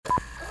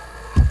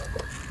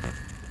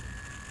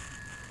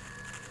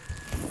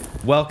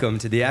Welcome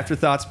to the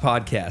Afterthoughts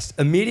podcast.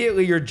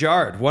 Immediately you're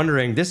jarred,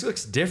 wondering, this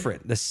looks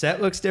different. The set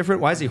looks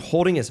different. Why is he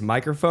holding his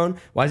microphone?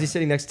 Why is he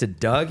sitting next to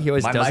Doug? He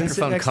always My doesn't sit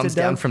microphone next comes to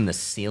Doug. down from the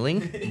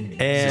ceiling.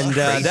 And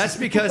that's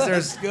because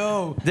Let's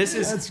go. This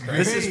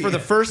is for the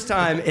first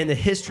time in the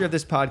history of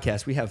this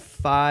podcast. We have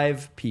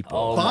 5 people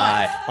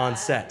on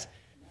set.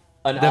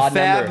 An The odd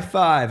Fab number.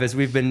 Five, as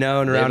we've been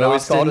known around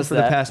always called Austin us for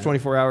the that. past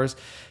 24 hours.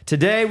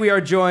 Today we are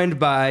joined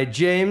by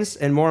James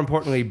and, more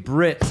importantly,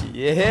 Britt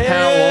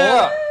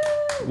Powell.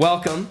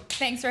 Welcome.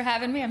 Thanks for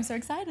having me. I'm so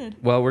excited.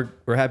 Well,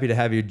 we're happy to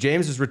have you.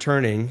 James is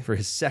returning for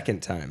his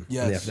second time.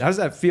 Yes. How does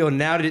that feel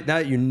now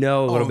that you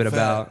know a little bit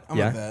about? I'm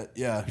a vet.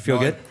 Yeah. You feel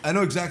good? I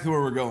know exactly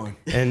where we're going.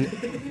 And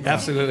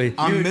absolutely.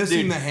 I'm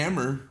missing the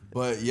hammer,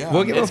 but yeah.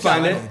 We'll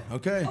find it.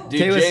 Okay.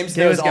 Dude, Kayla's- James Kayla's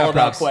knows got all about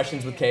props.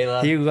 questions with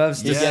Kayla. He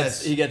loves to.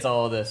 Yes. He gets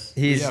all of this.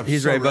 He's Yeah,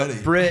 he's so right. ready.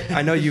 But Britt,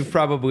 I know you've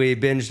probably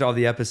binged all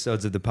the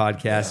episodes of the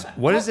podcast.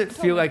 What does it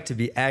feel like to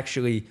be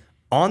actually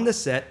on the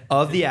set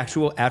of the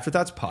actual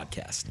Afterthoughts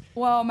podcast?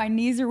 Well, my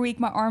knees are weak,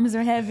 my arms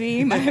are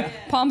heavy, my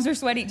palms are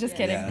sweaty. Just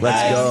kidding.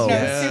 Let's go.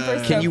 Super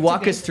Can stoked you to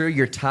walk be- us through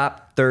your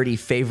top 30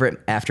 favorite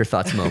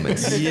Afterthoughts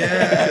moments?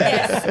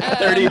 Yes.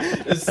 30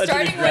 is such an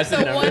Starting with aggressive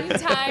the number. one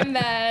time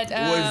that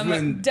Always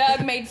when-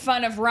 Doug made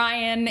fun of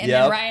Ryan, and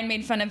Yep. then Ryan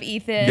made fun of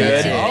Ethan.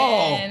 Good. And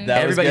Oh, then-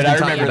 That was Everybody's good. I been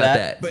talking remember about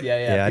that. that.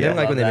 Yeah, I didn't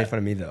like when they love made that. fun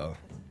of me though.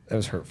 That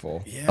was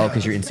hurtful. Oh,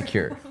 because you're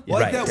insecure.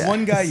 Like Right. that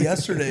one guy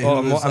yesterday who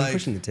Oh, was I'm like,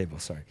 pushing the table.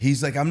 Sorry.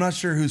 he's like, I'm not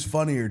sure who's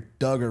funnier,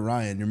 Doug or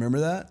Ryan. You remember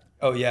that?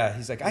 Oh yeah,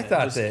 he's like, I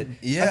thought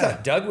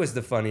Doug was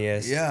the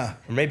funniest. Yeah.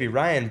 Or maybe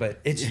Ryan, but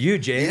it's you,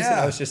 James. And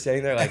Yeah. I was just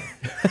sitting there like,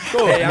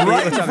 hey, I'm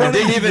Right what's in up, front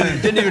man?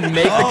 of Didn't even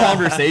make the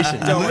conversation.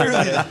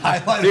 Literally the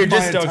highlight Dude, of my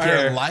just don't entire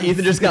care. life.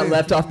 Ethan just got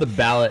left off the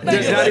ballot. But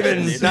Not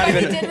even but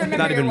he did remember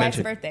not your even wife's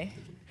mentioned. birthday.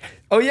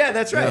 Oh yeah,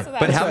 that's right. So that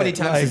But was how right. many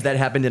times has that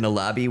happened in a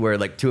lobby where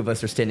like two of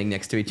us are standing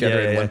next to each other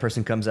Yeah, and yeah. one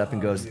person comes up and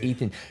goes,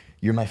 Ethan,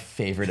 you're my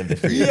favorite of the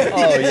three. Oh,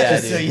 yeah,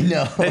 Just so dude. you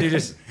know. And you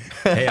just,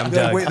 hey, I'm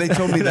Yeah, Doug. wait, they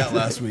told me that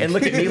last week. And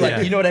look at me like,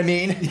 Yeah. you know what I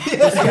mean?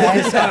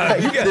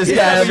 This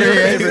guy over here.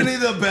 Isn't he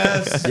the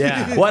best?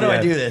 Yeah. Why do Yeah.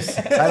 I do this?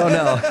 I don't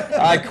know.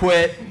 I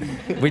quit.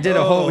 We did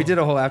a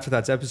whole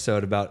Afterthoughts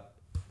episode about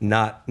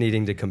not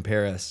needing to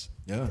compare us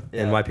Yeah.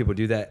 and why people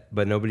do that,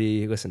 but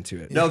nobody listened to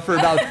it. No, for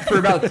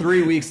about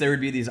 3 weeks there would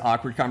be these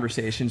awkward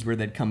conversations where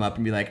they'd come up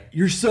and be like,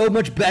 "You're so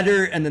much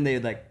better," and then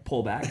they'd like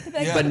pull back.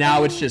 Yeah. But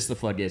now it's just the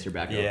floodgates are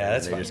back open. Yeah,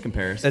 that's they fine. just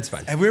compare us. That's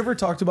fine. Have we ever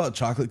talked about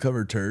chocolate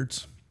covered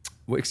turds?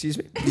 Well, excuse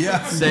me?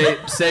 Yeah.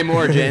 Say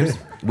more, James.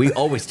 We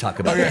always talk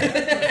about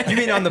it. You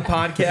mean on the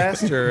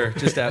podcast or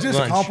just at Just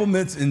lunch?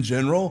 compliments in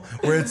general,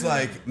 where it's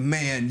like,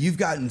 man, you've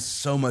gotten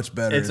so much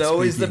better. It's at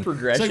always the speaking.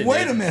 progression, It's like,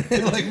 wait dude. a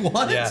minute, like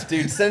what? Yeah.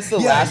 Dude, since the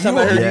Yeah, last time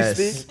you I heard Yes.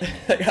 you speak,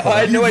 I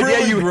had no You've idea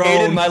really you grown.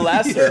 hated my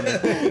last sermon.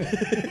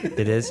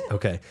 It is?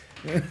 Okay.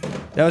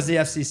 That was the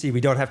FCC.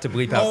 We don't have to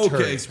bleep out Okay,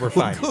 turds. We're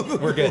cool,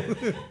 fine. We're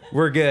good.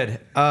 We're good.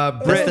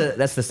 Britt,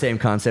 That's the same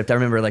concept. I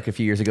remember like a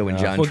few years ago when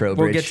John we'll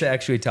Trowbridge. get to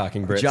actually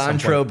talking, Britt. John some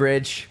point.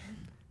 Trowbridge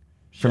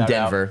from Shout out.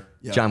 Denver.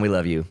 Yeah. John, we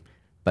love you.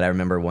 But I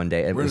remember one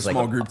day it We're in a was like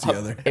small group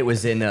together. It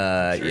was in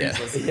yeah.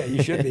 Yeah,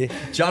 you should be.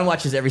 John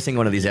watches every single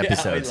one of these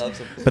episodes. loves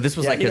them. But this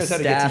was Yeah, like he a knows how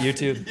to staff. get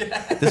to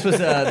YouTube.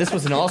 This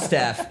was an all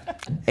staff,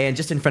 and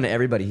just in front of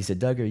everybody, he said,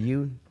 "Doug, are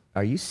you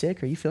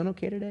sick? Are you feeling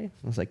okay today?"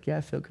 I was like, "Yeah,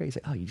 I feel great." He's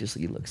like, "Oh,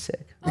 you look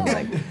sick." I'm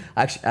like,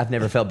 "Actually, I've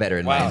never felt better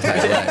in my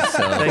entire life."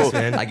 So Thanks,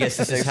 man. I guess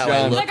this is Thanks, how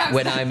I John. look Like, I'm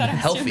when so I'm glad I'm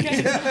healthy.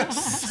 joking.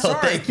 So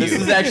thank you. This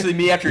is actually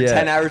me after Yeah.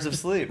 10 hours of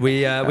sleep.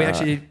 We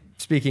actually,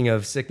 speaking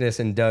of sickness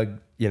and Doug,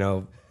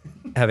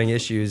 having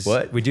issues,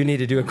 What? we do need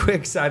to do a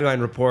quick sideline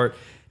report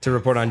to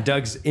report on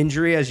Doug's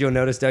injury. As you'll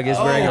notice, Doug is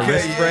wearing a okay,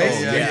 wrist yeah,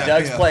 brace. yeah.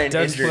 Doug's playing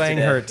Doug's injured playing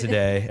today. hurt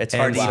today. It's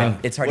hard And, to even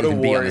it's hard What to a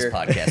even be on this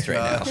warrior. podcast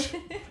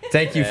right now.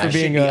 Thank you for I should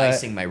being be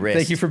icing my wrist.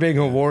 Thank you for being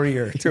a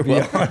warrior to be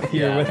on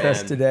here Yeah, with us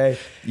man. today.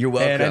 You're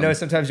welcome. And I know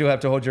sometimes you'll have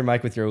to hold your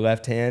mic with your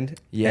left hand.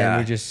 Yeah.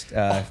 And we just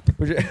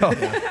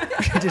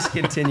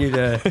continue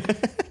to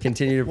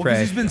Well, 'cause pray.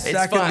 he's been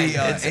stacking fine.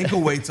 the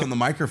ankle weights on the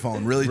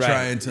microphone, really Right.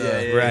 trying to.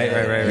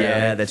 Right.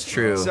 Yeah, that's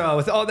true. So,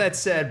 with all that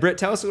said, Britt,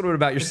 tell us a little bit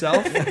about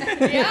yourself.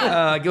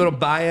 Yeah. Give a little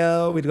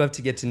bio. We'd love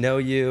to get to know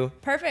you.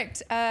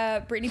 Perfect.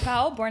 Brittany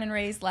Powell, born and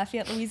raised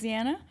Lafayette,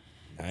 Louisiana.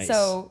 Nice.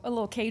 So a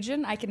little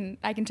Cajun. I can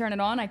turn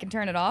it on. I can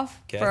turn it off.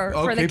 Okay.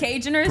 For the Okay,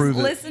 Cajuners prove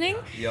it. listening.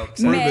 Yep,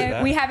 prove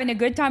it. We having a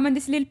good time on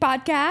this little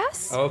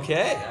podcast.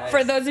 Okay.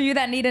 For those of you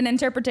that need an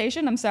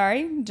interpretation, I'm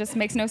sorry, just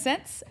makes no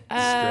sense.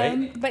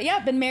 Straight. But yeah,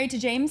 been married to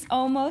James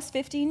almost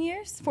 15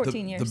 years,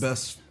 14 the, years. the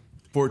best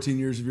 14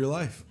 years of your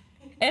life.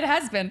 It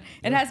has been.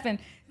 It has been.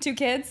 2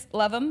 kids,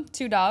 love them.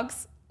 2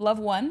 dogs, love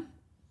 1.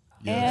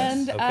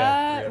 And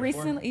Okay.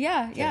 recently,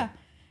 yeah.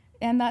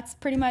 And that's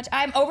pretty much.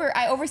 I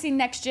oversee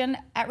Next Gen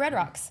at Red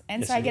Rocks,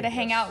 and so Yes, I you get to do.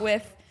 hang out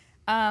with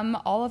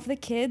all of the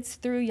kids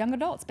through young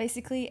adults,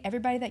 basically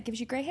everybody that gives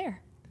you gray hair.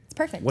 It's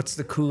perfect. What's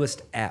the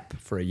coolest app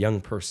for a young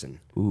person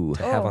Ooh.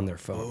 to have on their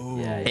phone?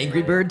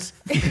 Angry Birds?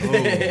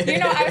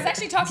 I was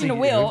actually talking to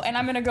Will, and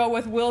I'm going to go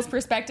with Will's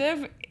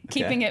perspective.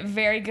 Keeping it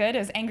very good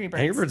is Angry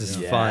Birds. Angry Birds is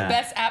fun.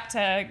 Best app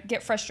to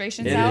get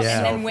frustrations It out is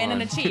and so then win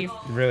fun. and achieve.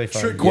 Really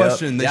fun. Trick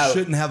question. They Yeah.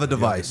 shouldn't have a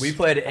device. We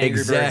played Angry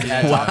Exactly.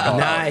 Birds at Top Golf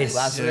Nice.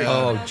 last week.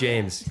 Oh,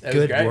 James. was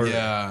Good great. work.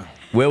 Yeah.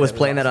 Will was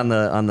playing that on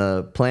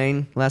the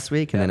plane last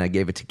week, and then I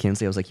gave it to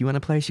Kinsley. I was like, "You want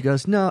to play?" She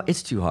goes, "No,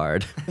 it's too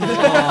hard."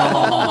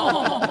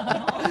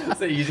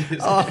 So you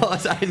just, Oh,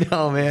 I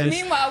know, man.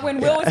 Meanwhile, when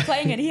Will was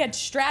playing it, he had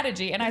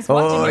strategy, and I was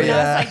watching him, and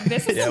I was like,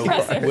 "This is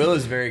impressive." Will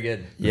is very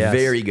good. Yes.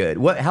 Very good.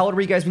 What? How old were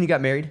you guys when you got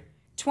married?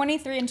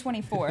 23 and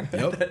 24.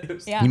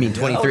 Yep. Yeah. You mean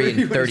 23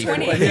 and 34?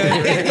 20. Well,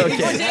 James,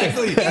 he was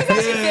actually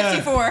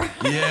 54.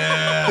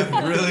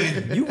 Yeah.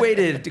 Really. You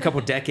waited a couple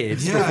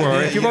decades Yeah, before.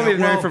 yeah, You've only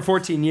been married well- for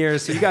 14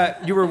 years, so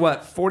you were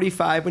what,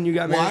 45 when you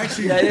got Well, married?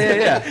 actually,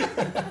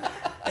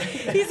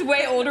 He's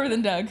way older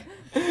than Doug.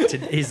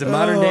 He's the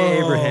modern day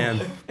Abraham.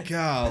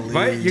 golly.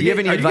 Right? Do you have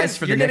any advice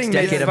for the next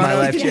decade of my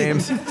life,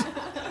 James?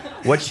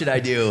 What should I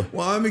do?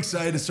 Well, I'm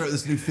excited to start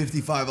this new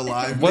 55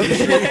 Alive. What,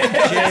 James,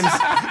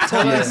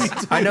 tell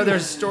us. I know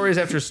there's stories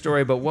after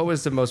story, but what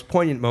was the most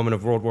poignant moment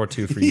of World War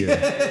II for you?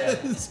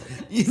 Yes.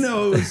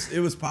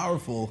 It was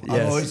powerful. I've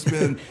Yes. always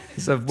been.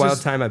 It's a wild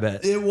just- time, I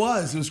bet. It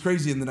was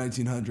crazy in the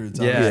 1900s.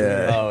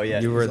 Yeah. Oh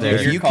yeah. You were So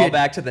there. Your You call could-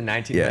 back to the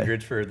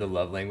 1900s for the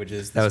love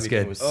languages. This That was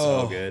weekend good. was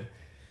Oh. so good.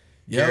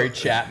 Yep. Gary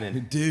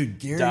Chapman, Dude,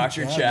 Gary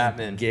Dr.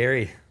 Chapman,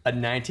 Gary. a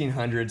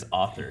 1900s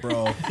author.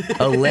 Bro. A Is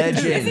he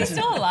legend.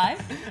 still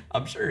alive?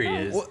 I'm sure he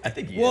is. Well- I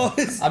think he well,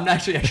 is. I'm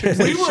actually sure.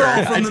 We were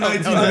all from the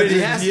 1900s.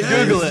 Yes.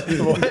 Yes. Google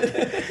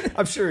it.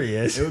 I'm sure he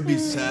is. It would be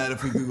sad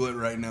if we Google it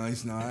right now.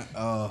 He's not.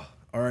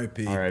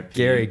 R.I.P. All right,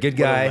 Gary, good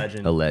guy.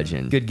 A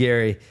legend. Good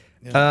Gary.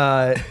 Good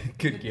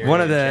Gary.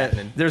 One of the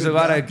Chapman. there's a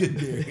lot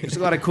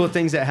of cool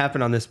things that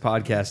happen on this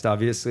podcast,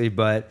 obviously,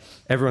 but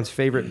everyone's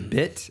favorite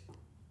bit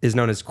is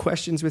known as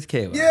Questions with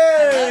Kayla.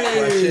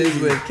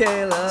 Questions with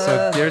Kayla.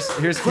 So here's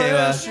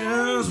Kayla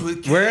Questions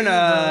with wearing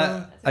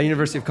Kayla. a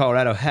University of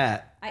Colorado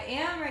hat. I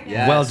am right now.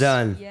 Yes. Well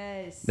done.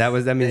 Yes. That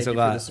means Thank a you for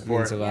lot. the support.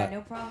 Means a Yeah, lot.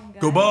 no problem,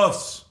 guys. Go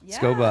Buffs. Yeah,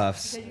 go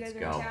Buffs. Because you guys are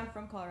Let's in go. town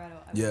from Colorado.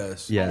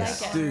 Yes.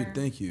 Yes. I like it. Dude,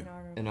 thank you. In honor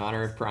of- In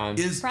honor of Prime.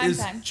 Is Prime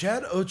time.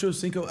 Chad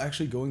Ochocinco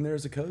actually going there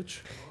as a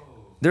coach?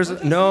 He might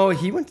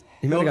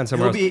have gone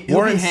somewhere he'll else. be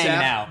Warren hanging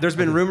Sapp. out. There's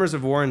been rumors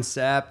of Warren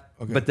Sapp,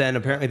 Okay. but then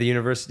apparently the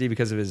university,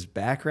 because of his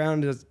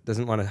background,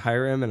 doesn't want to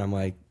hire him, and I'm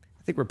like,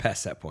 I think we're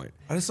past that point.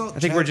 I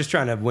think we're just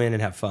trying to win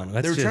and have fun.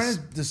 They were Let's trying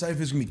just to decide if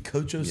he was going to be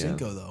Coach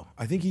Ocinco, though.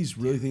 I think he's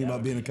really thinking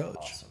about being a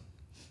coach.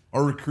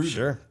 Or recruiter.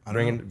 sure I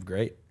bring don't know. it.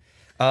 Great.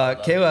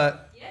 Kayla,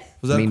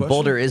 Was that I a mean, question?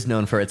 Boulder is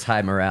known for its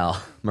high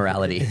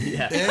morality.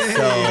 Yeah.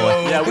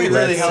 Hey, Yeah, we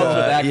really Let's, helped with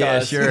that yeah,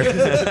 cause sure.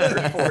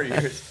 for 4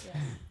 years.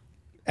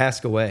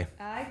 ask away.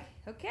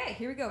 Okay,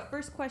 here we go.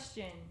 First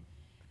question.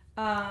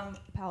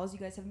 Powells, you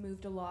guys have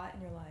moved a lot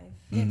in your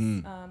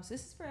life. So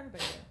this is for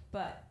everybody here.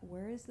 But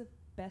where is the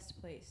best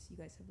place you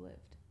guys have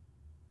lived?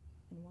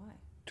 And why?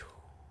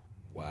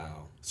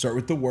 Wow. Start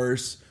with the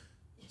worst.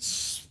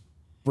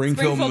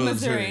 Springfield,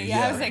 Missouri.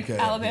 Yeah, I was like okay,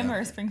 Alabama yeah.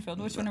 or Springfield.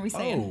 Which one are we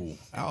saying?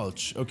 Oh,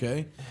 ouch.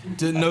 Okay.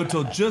 Didn't know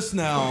till just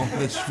now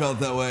that you felt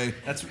that way.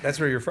 That's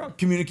where you're from.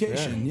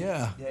 Communication,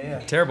 yeah.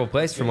 Terrible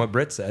place from what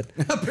Britt said.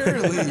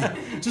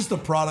 Apparently, just the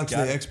products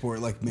they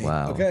export, like me.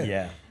 Wow. Okay.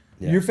 Yeah.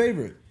 Your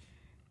favorite?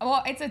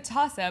 Well, it's a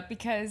toss-up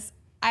because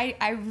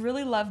I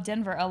really love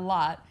Denver a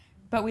lot,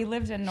 but we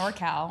lived in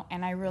NorCal,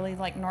 and I really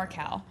like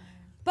NorCal.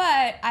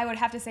 But I would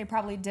have to say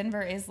probably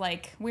Denver is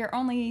like, we're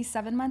only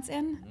 7 months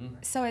in,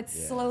 so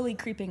it's slowly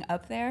creeping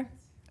up there.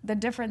 The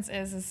difference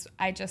is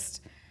I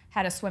just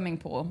had a swimming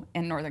pool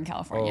in Northern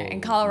California.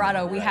 In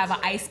Colorado, we have an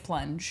ice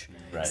plunge.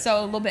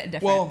 So a little bit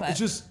different. Well, but it's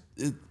just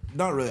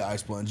not really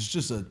ice plunge. It's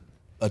just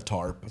a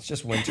tarp. It's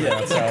just winter It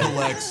outside.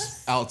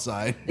 collects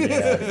outside.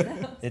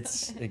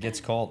 It gets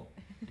cold.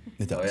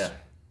 It does.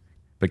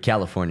 But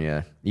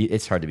California,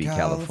 it's hard to beat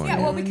California.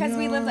 yeah, well, because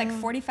we live like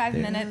 45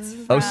 minutes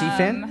from... OC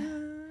fan?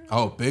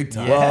 Oh, big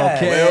time.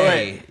 Yeah.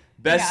 Wait.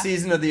 Best Yeah.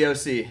 season of the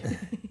OC.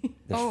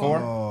 There's 4.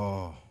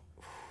 Oh.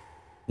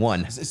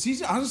 One.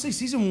 Season, honestly,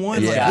 season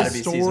one, Yeah. like Gotta this be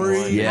season story.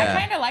 one. Yeah. I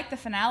kind of like the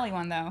finale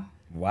one, though.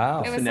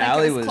 Wow. It was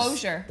Finale like, it was was-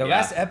 closure. The Yeah.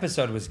 last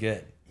episode was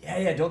good.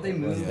 Yeah, don't they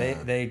move? They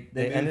moved-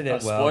 ended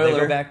it well. spoiler. They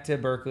go back to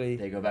Berkeley.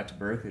 They go back to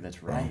Berkeley,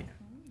 that's right.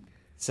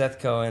 Seth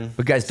Cohen.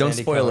 But guys, don't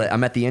Sandy spoil Cohen. it.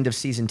 I'm at the end of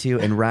season 2,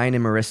 and Ryan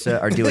and Marissa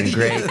are doing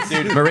great.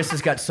 Dude,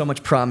 Marissa's got so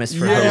much promise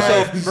for her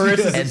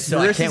life. And so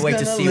I can't wait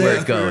to see where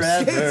it goes.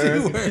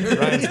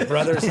 Ryan's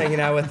brother's hanging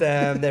out with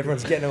them.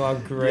 Everyone's getting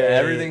along great. Yeah,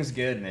 everything's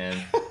good, man.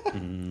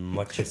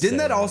 What you Didn't say.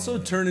 that also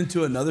turn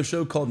into another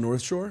show called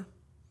North Shore?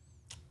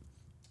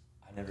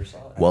 I never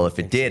saw it. Well, if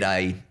it did,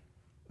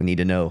 we need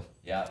to know.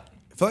 Yeah.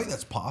 I feel like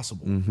that's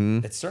possible.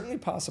 It's certainly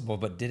possible,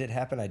 but did it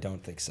happen? I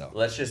don't think so.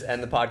 Let's just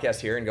end the podcast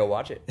here and go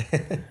watch it.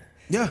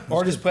 Yeah.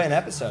 Or just play an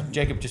episode.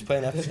 Jacob, just play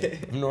an episode.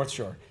 From North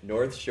Shore.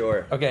 North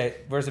Shore. Okay,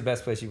 where's the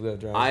best place you've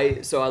lived,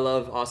 Ryan? I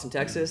love Austin,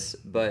 Texas,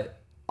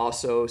 but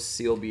also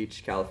Seal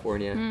Beach,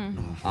 California,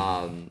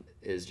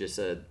 is just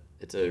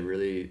It's a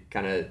really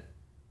kind of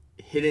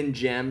hidden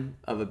gem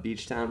of a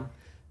beach town,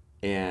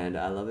 and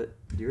I love it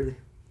dearly.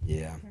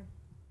 Yeah.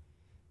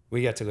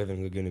 We got to live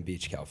in Laguna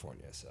Beach,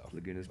 California, so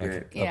Laguna's like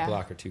great. a Yeah.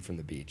 block or two from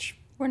the beach.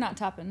 We're not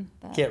topping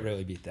that. Can't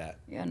really beat that.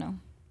 Yeah, no.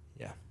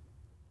 Yeah.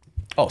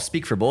 Oh,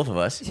 speak for both of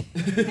us.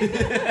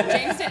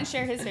 James didn't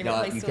share his favorite No,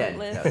 place you to can.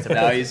 live.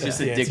 No, he's just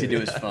the addicted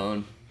answer. to his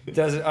phone.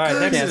 Does it? All right.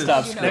 Can't Next,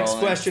 stop next scrolling.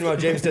 question while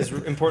James does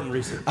important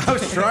research. I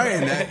was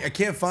trying. I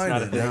can't find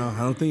not a it. thing. No, I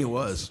don't think it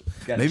was.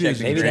 Gotta Maybe check it's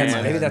the Maybe Grandma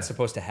that's maybe had. that's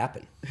supposed to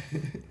happen.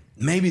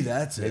 Maybe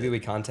that's it. Maybe we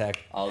contact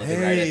I'll write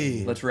Hey.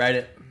 it. Let's write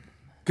it.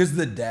 Because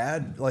the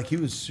dad, like, he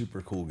was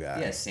super cool guy.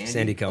 Yeah, Sandy.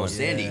 Sandy Cohen. Oh,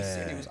 Sandy. Yeah,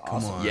 Sandy was come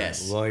awesome. on.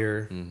 Yes.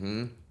 lawyer,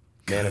 Mm-hmm.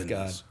 man of God.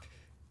 Goodness.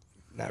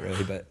 Not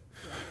really, but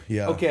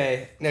Yeah.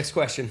 okay. Next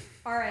question.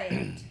 All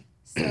right.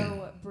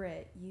 So,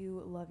 Britt,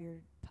 you love your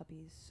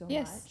puppies so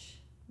Yes. much.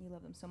 You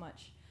love them so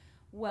much.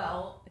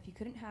 Well, if you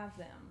couldn't have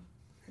them,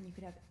 and you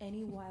could have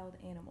any wild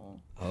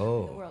animal in the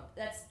Oh, world,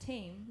 that's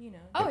tame, you know.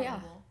 Oh, the yeah.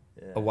 animal.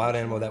 a wild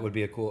animal that would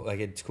be a cool. Like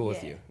it's cool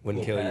with Yeah. you.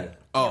 Wouldn't Cool kill you. pet. Yeah,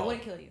 Oh,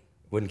 wouldn't kill you.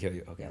 Wouldn't kill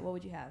you. Okay. Yeah, what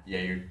would you have? Yeah,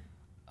 you're.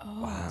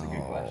 Oh. That's a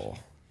good question.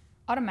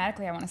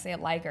 Automatically, I want to say a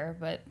liger,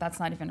 but that's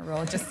not even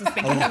real. Just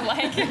thinking of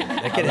like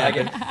That could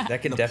happen.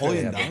 That could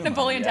definitely Napoleon happen. Dynamite.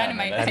 Napoleon Yeah,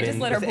 Dynamite. man, I that's- just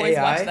let our with boys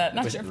AI, watch that.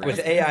 Not with, sure if with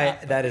it's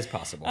AI, that is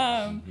possible.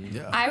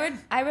 yeah.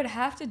 I would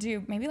have to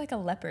do maybe like a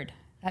leopard.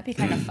 That'd be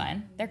kind of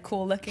fun. They're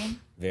cool looking.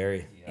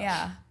 Very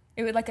Yeah.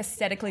 It would like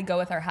aesthetically go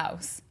with our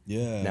house.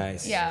 Yeah.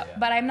 nice. Yeah.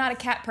 But I'm not a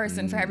cat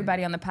person for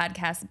everybody on the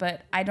podcast,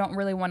 but I don't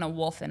really want a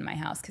wolf in my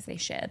house because they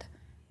shed.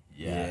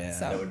 Yeah.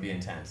 So- That would be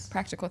intense.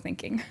 Practical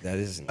thinking. That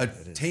is A that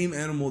is- tame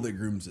animal that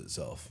grooms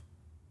itself.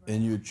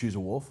 And you would choose a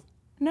wolf?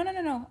 No.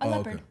 A Oh,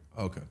 leopard.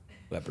 Okay.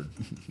 leopard.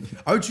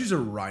 I would choose a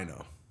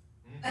rhino.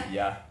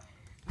 Yeah.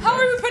 How are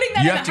we putting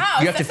that You in have the to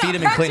house? you have to That's feed not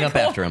him and clean up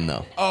practical. after him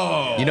though.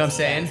 Oh. You know what I'm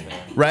saying?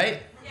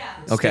 Right?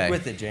 Okay. Stick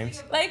with it,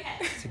 James. Like,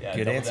 Yeah,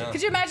 Good double answer. down.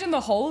 could you imagine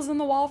the holes in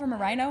the wall from a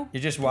rhino?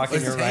 You're just walking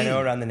It's your tame. rhino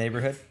around the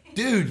neighborhood.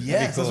 Dude,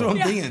 yes. That's cool. what I'm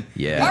Yeah. thinking.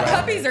 Yeah. Our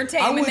puppies are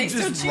tame I and would they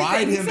still just chew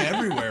ride things. him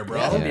everywhere, bro.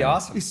 That'd be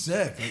awesome. He's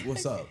sick. Like,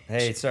 what's up?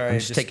 Hey, sorry. I'm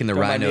just taking the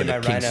don't mind rhino me to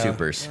and my King rhino.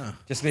 Supers.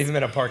 Just leave him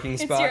in a parking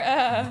It's spot.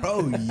 your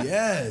Bro,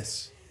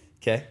 yes.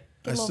 Okay.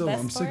 Get a little vest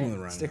I'm for sticking it? with the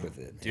rhino. Stick with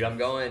it. Dude, I'm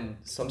going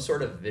some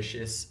sort of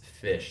vicious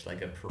fish,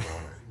 like a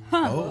piranha,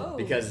 Oh.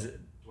 because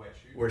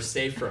we're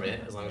safe from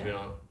it as long as we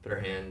don't put our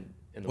hand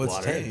in the Well, it's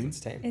water. tame. It's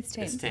tame. It's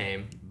tame. It's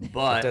tame, It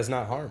but does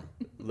not harm.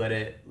 let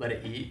it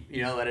eat.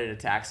 You know, let it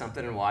attack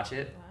something and watch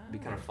it. Be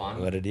kind of fun.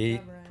 Let it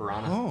eat.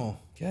 Piranha. Oh.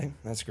 Okay,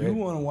 that's You great.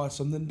 want to watch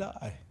something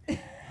die. That's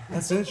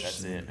That's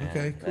interesting. it, man.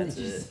 Okay, cool. That's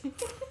it.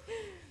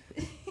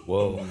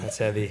 Whoa, that's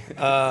heavy.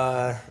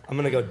 I'm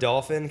gonna go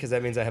dolphin because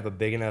that means I have a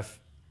big enough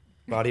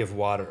body of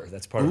water.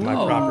 That's part of my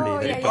Ooh.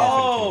 property. That yeah, a yeah.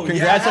 dolphin can.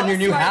 Congrats on your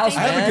new Smart house,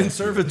 thinking. I have a man.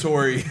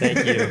 conservatory.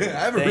 Thank you. I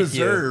have a Thank you.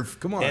 reserve.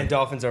 Come on. And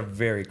dolphins are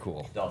very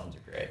cool. Dolphins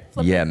are great.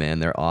 Yeah, man,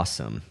 they're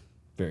awesome.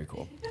 Very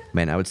cool.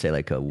 Man, I would say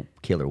like a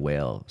killer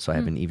whale, so I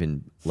have an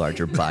even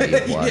larger body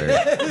of water.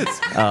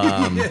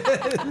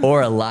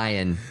 Or a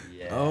lion.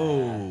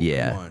 Oh.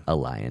 Yeah, Come on. a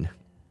lion.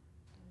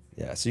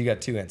 Yeah, so you got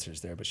two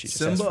answers there, but she just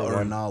Simba asked for or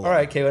one. Nala? All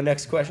right, Kayla,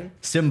 next question.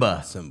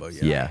 Simba. Simba, yeah.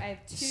 I Yeah.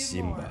 have two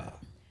Simba. more.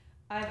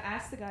 I've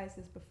asked the guys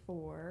this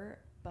before,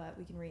 but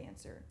we can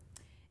re-answer.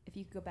 If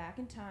you could go back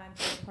in time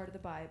to a part of the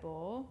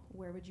Bible,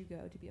 where would you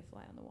go to be a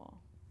fly on the wall?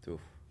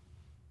 Oof.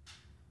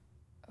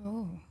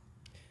 Oh.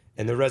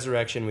 And the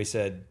resurrection, we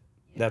said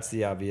that's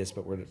the obvious,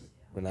 but we're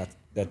not.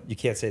 That you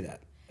can't say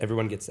that.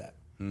 Everyone gets that.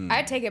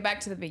 I'd take it back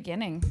to the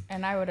beginning,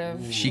 and I would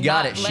have. She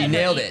got not it. let She her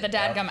nailed eat it. The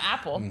dadgum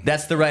apple.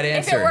 That's the right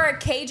If it were answer. a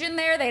Cajun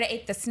there, they'd have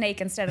ate the snake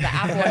instead of the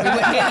apple, and we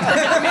wouldn't get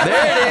it.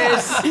 There it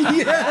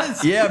is.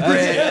 Yes. Yeah,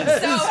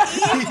 Britt.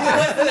 So Eve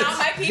was not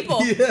my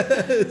people.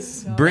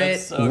 Yes. Britt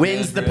That's so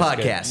wins good, the Britt.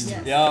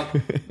 podcast.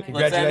 Yep.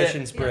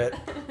 Congratulations, Britt.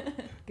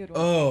 Good one.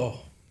 Oh.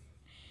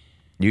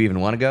 You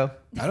even want to go?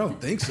 I don't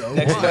think so.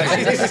 Next Why?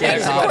 question.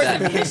 Change the course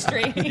of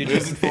history. You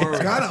just It's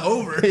kind of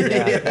over.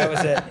 yeah, that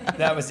was it.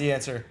 That was the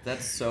answer.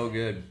 That's so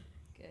good.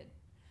 Good.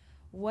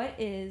 What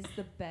is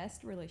the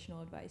best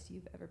relational advice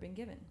you've ever been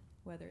given?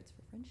 Whether it's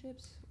for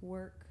friendships,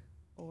 work,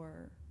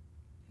 or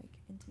like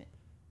intimate.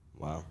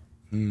 Wow.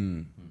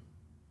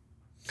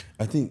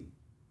 I think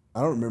I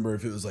don't remember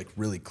if it was like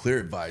really clear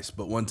advice,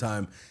 but one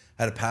time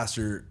I had a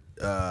pastor.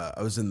 I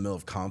was in the middle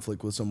of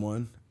conflict with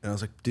someone, and I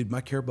was like, "Dude,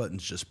 my care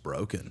button's just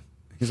broken."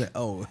 He's like,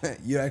 "Oh,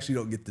 you actually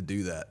don't get to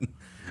do that."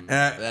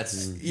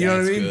 And you know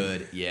what I mean?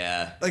 good.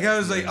 Yeah. Like I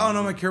was like, "Oh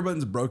no, my care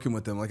button's broken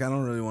with them. Like I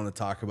don't really want to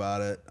talk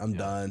about it. I'm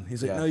done."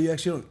 He's like, Yeah. "No, you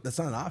actually don't. That's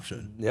not an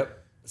option." Yep.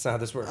 That's not how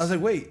this works. I was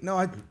like, "Wait, no,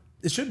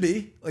 it should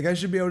be. Like I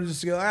should be able to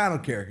just go. I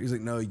don't care." He's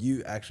like, "No,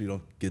 you actually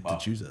don't get to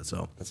choose that."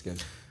 So that's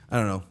good. I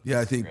don't know. Yeah,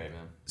 I think Great,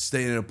 man.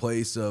 staying in a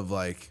place of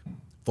like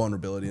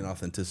vulnerability and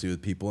authenticity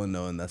with people and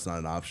knowing that's not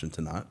an option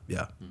to not.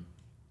 Yeah.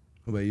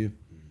 What about you?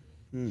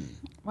 Well,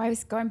 I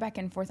was going back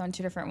and forth on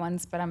two different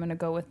ones, but I'm going to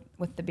go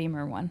with the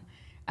Beamer one.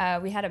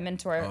 We had a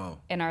mentor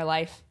in our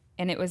life,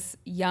 and it was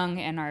young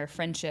in our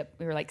friendship.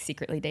 We were like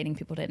secretly dating.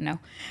 People didn't know.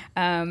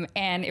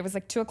 And it was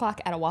like 2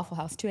 o'clock at a Waffle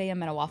House, 2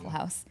 a.m. at a Waffle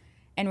House.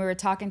 And we were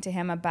talking to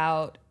him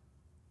about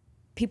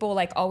people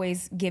like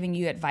always giving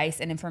you advice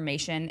and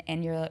information,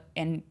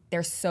 and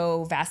they're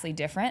so vastly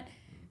different.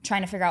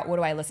 Trying to figure out what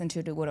do I listen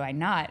to, what do I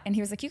not? And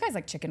he was like, you guys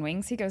like chicken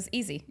wings. He goes,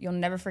 easy. You'll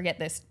never forget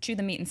this. Chew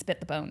the meat and spit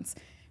the bones.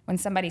 When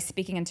somebody's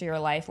speaking into your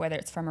life, whether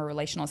it's from a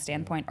relational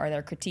standpoint or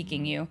they're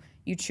critiquing you,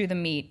 you chew the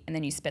meat and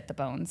then you spit the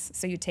bones.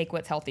 So you take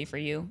what's healthy for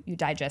you, you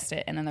digest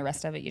it, and then the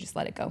rest of it, you just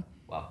let it go.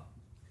 Wow.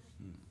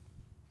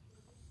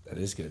 That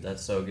is good.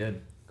 That's so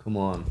good. Come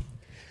on.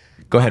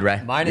 Go ahead,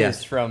 Ray. Mine Yeah.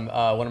 is from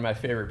one of my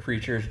favorite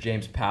preachers,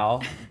 James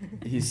Powell.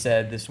 He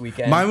said this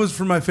weekend. Mine was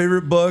from my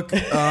favorite book,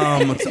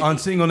 it's on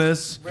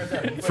singleness,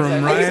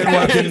 from Ryan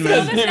Wackenman.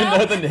 doesn't even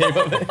know the name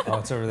of it. Oh,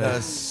 it's over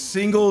there.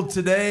 Single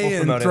today We'll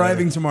and promote it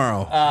thriving later.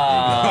 tomorrow.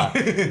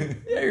 Yeah,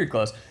 you're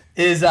close.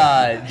 Is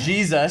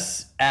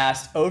Jesus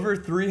asked over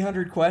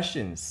 300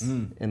 questions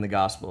in the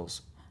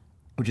Gospels,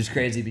 which is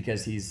crazy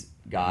because he's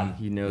God.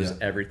 He knows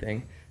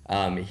everything.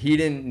 He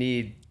didn't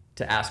need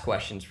to ask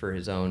questions for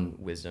his own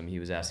wisdom. He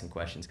was asking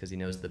questions because he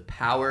knows the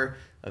power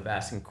of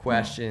asking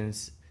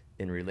questions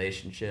in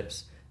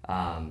relationships.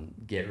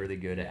 Get really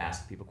good at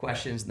asking people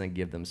questions and then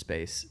give them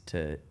space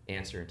to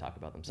answer and talk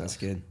about themselves.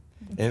 That's good.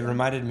 It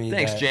reminded me.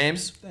 Thanks, that,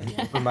 James.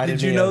 Reminded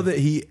Did you me know of- that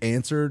he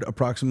answered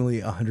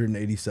approximately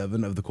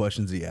 187 of the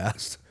questions he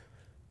asked?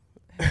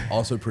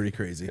 Also pretty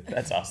crazy.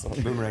 That's awesome.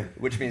 Boomerang.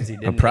 Which means he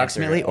didn't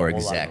Approximately answer a or whole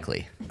lot of them.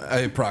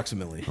 Exactly?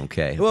 Approximately.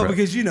 Okay. Well,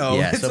 because you know.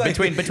 Yeah, it's so like-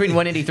 between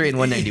 183 and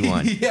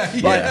 191.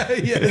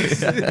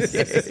 yes.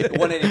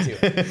 182.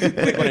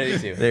 Click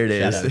 182. There it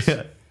is.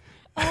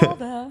 All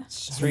the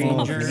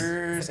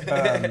strangers.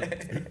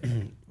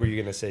 Were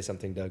you gonna say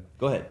something, Doug?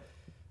 Go ahead.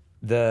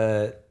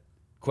 The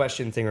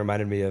question thing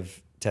reminded me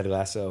of Ted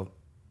Lasso,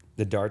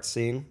 the darts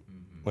scene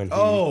when he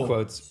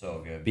quotes,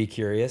 So good. "Be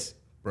curious."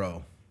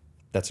 Bro.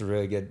 That's a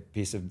really good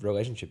piece of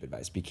relationship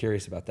advice. Be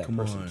curious about that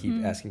person. on.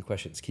 Keep asking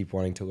questions. Keep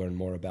wanting to learn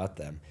more about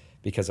them.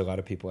 Because a lot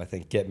of people, I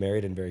think, get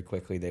married and very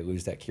quickly they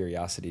lose that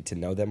curiosity to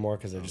know them more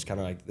because they're just kind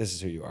of like, this is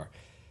who you are.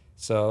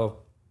 So,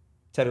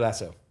 Ted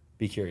Lasso,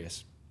 be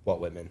curious. Walt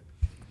Whitman.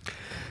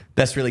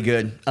 That's really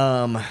good.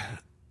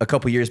 A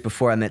couple years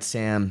before I met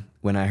Sam,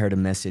 when I heard a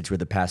message where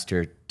the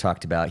pastor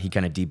talked about, he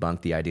kind of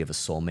debunked the idea of a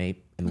soulmate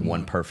and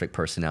one perfect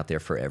person out there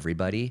for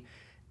everybody.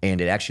 And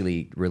it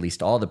actually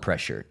released all the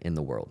pressure in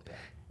the world.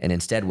 And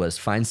instead was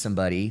find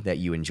somebody that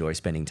you enjoy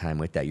spending time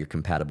with, that you're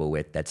compatible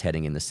with, that's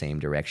heading in the same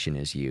direction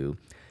as you,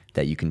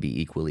 that you can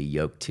be equally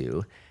yoked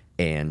to.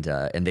 And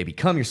they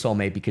become your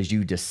soulmate because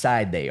you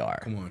decide they are.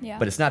 Come on. Yeah.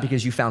 But it's not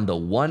because you found the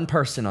one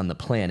person on the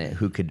planet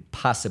who could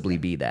possibly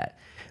be that.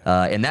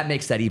 And that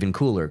makes that even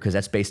cooler because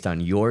that's based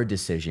on your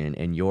decision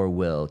and your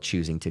will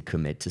choosing to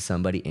commit to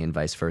somebody and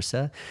vice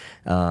versa.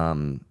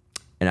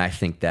 And I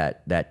think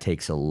that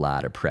takes a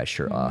lot of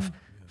pressure off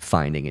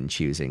finding and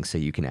choosing so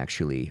you can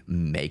actually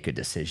make a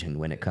decision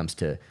when it comes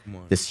to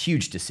this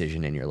huge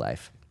decision in your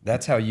life.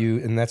 That's how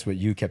that's what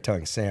you kept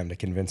telling Sam to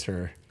convince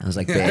her. I was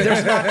like, babe,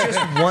 There's not just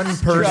one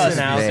person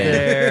out me.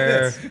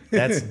 there.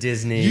 That's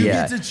Disney. You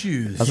Yeah. get to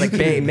choose. I was like,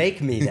 babe,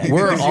 Make me that.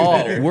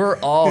 we're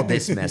all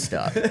this messed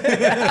up.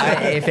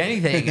 If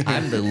anything,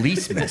 I'm the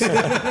least messed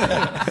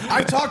up.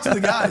 I've talked to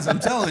the guys. I'm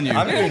telling you.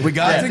 We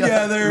got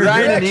together.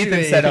 Ryan and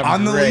Ethan said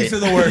I'm the least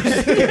of the worst.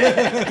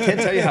 I can't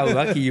tell you how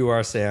lucky you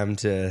are, Sam,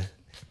 to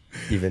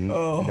even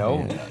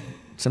know.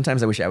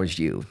 Sometimes I wish I was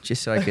you,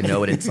 just so I could know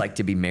what it's like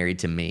to be married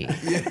to me.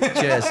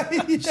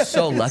 Just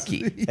so lucky.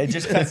 It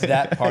just cuts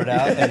that part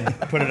out and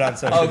put it on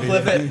social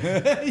media. Clip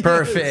it.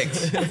 Perfect.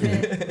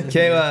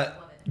 Kayla,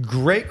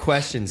 great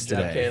questions job,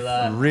 today.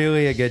 Kayla.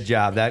 Really a good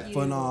job. That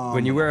Phenomenal.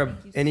 when you wear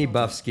any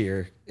buff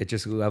skier, it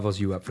just levels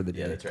you up for the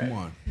day. That's right. Come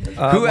on.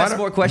 Who why has don't-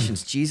 more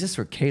questions, Jesus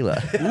or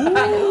Kayla?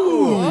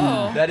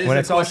 That is When a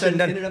it's all said and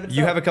question in and done, of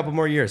you have a itself. couple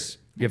more years.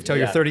 You have till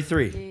you're Yeah.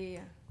 33.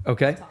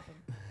 Okay. Top him.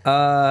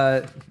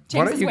 Why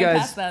James don't is you way guys?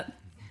 past that.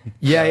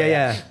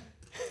 Yeah.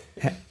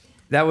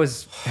 That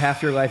was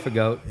half your life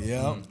ago.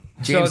 Yeah.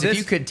 James, if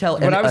you could tell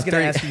what I was a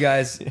going to 30 ask you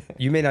guys,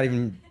 you may not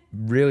even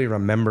really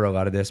remember a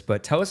lot of this,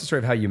 but tell us the story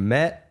of how you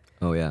met,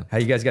 Oh, yeah. how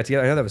you guys got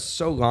together. I know that was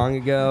so long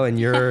ago, and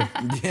your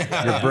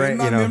brain,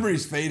 My you know.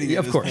 memory's fading Yeah, at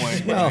of this course.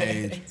 point. Well, My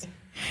age.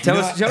 tell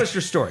us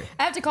your story.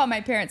 I have to call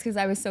my parents because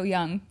I was so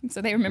young,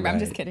 so they remember. I'm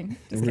just Right. kidding.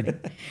 Just kidding.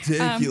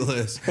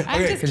 Ridiculous.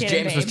 I'm just Because kidding,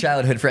 James was babe.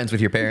 childhood friends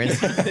with your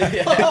parents. And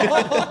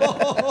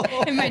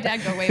my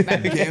dad go way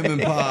back. Cam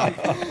and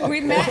Pop.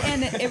 We met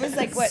and it was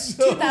like what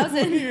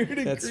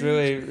 2000, That's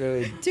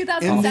really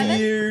 2007,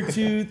 Year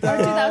 2000.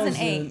 or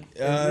 2008,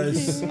 I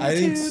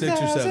think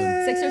 6 or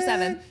 7. 6 or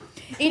 7.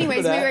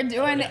 Anyways, we were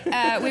doing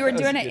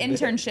an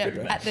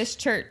internship at this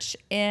church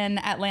in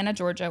Atlanta,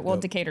 Georgia. Well,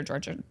 Decatur,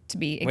 Georgia, to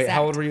be exact. Wait,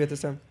 how old were you at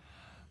this time?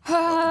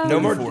 No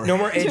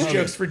more age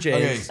jokes for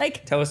James. Okay.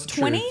 Like Tell us the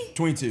 20, truth.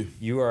 22.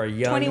 You are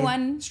young,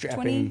 21,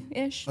 strapping,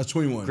 20-ish. I was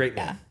 21. great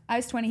Yeah, man. I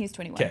was 20. He's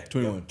 21. Okay,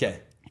 21. Okay.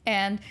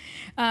 And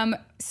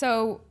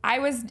so I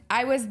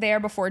was there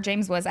before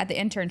James was at the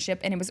internship,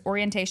 and it was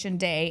orientation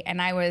day,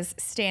 and I was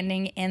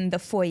standing in the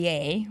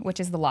foyer, which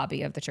is the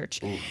lobby of the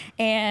church. Ooh.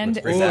 And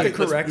Let's bring that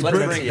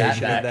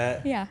back.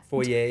 that. Yeah.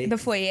 Foyer. The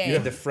foyer. You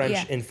have the French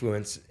Yeah.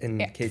 influence in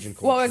Cajun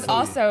culture. well, it was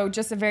also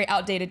just a very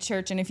outdated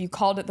church, and if you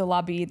called it the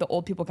lobby, the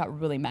old people got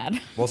really mad.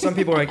 Well, some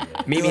people are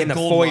like, meet me like in the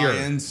Gold foyer.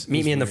 Lions Meet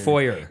is me in the weird.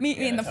 foyer. Meet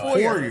me in the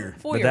foyer.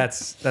 Foyer. But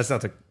that's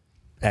not the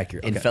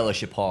accurate. In Okay.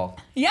 Fellowship Hall.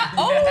 Yeah.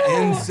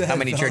 Oh. How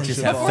many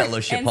churches have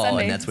Fellowship And Hall,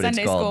 Sunday- and that's what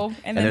Sunday it's called.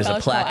 school, and then there's a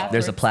Fellowship Hall plaque.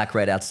 There's a afterwards. plaque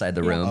right outside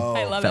the room.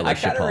 I love it. I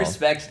Fellowship kind of Hall.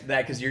 respect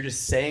that because you're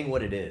just saying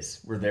what it is.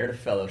 We're there to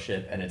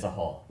fellowship, and it's a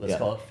hall. Let's Yeah.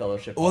 call it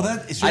Fellowship Well, Hall.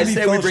 that it should I be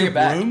say we bring it fellowship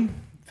back. room.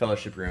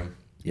 Fellowship room.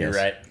 You're Yes.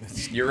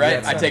 right. You're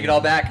right. I take it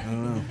all back.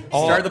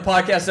 Start the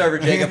podcast over,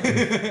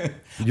 Jacob.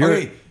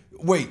 Okay,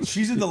 wait.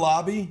 She's in the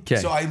lobby. 'Kay.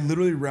 So I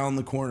literally round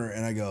the corner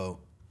and I go,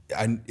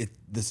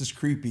 this is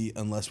creepy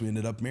unless we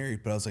ended up married.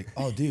 But I was like,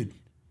 oh, dude,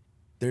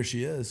 there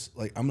she is.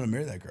 Like, I'm gonna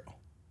marry that girl.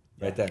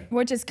 Right there.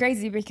 Which is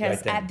crazy because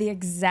Right there. at the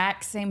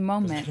exact same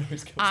moment,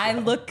 I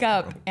look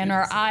up and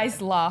our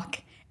eyes lock,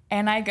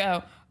 and I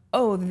go,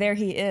 "Oh, there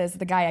he is,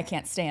 the guy I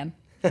can't stand."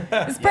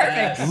 It's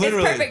perfect.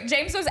 Literally. It's perfect.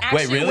 James was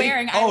actually really?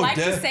 wearing. I Oh, like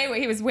to dead. say what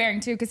he was wearing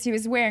too, because he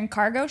was wearing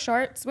cargo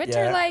shorts, which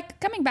Yeah. are like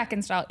coming back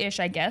in style-ish,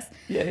 I guess.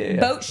 Yeah.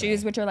 Boat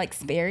shoes, which are like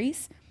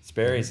Sperry's.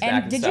 Sperry's.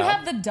 And in did you style.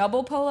 have the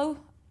double polo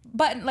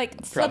button, like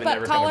Probably flip up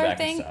never coming collar back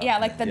in thing? style. Yeah,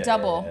 like the Yeah,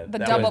 double, yeah. the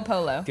That double would-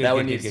 polo. Good, That good,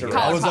 one good, needs good, to good.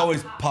 roll. I was pop.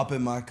 always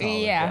popping my collar.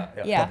 Yeah,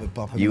 yeah. yeah.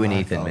 Popping You my and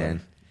Ethan, collar.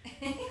 man.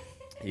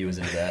 He was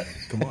into that.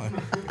 Come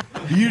on.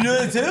 You do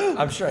it too?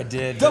 I'm sure I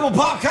did. Double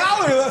pop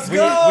collar. Let's We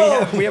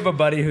go. have a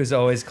buddy who's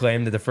always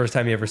claimed that the first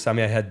time he ever saw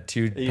me, I had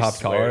two He pop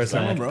swears collars. by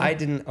I'm it. like, bro. I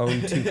didn't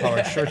own two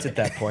collared shirts at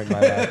that point in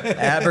my life.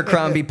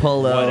 Abercrombie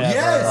polo. Whatever.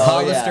 Yes.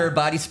 Hollister yeah.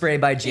 body spray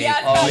by Jake.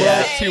 Yeah, Oh no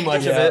yeah, way. too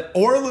much Yeah. of it.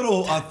 Or a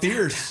little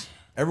fierce.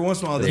 Every once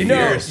in a while, You they're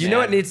know, fierce. you know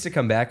what needs to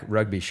come back?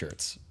 Rugby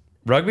shirts.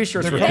 Rugby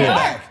shirts They're were cool. cool. They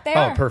back. are. They Oh,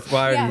 are. perfect.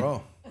 Well, Yeah.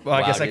 Bro. well,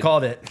 I Wow, guess I dude.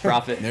 called it.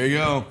 Profit. There you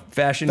go.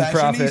 Fashion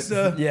profit.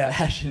 Fashionista. Yeah.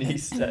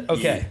 Fashionista.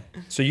 Okay.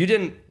 So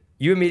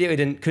you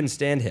immediately couldn't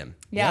stand him.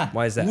 Yeah.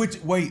 Why is that?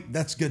 Wait,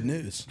 that's good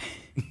news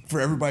for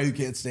everybody who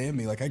can't stand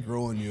me. Like I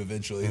grow on you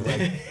eventually.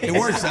 Like it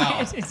works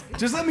out.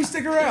 Just let me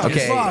stick around.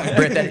 Okay, It's fine.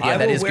 Brett, that I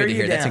will is wear good to you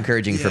hear. That's down.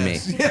 encouraging for me.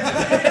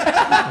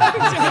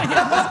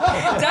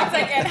 Doug's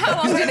like, and how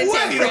long did it take?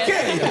 Wait,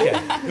 Chris?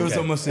 okay. It was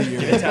almost a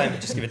Give year. it time.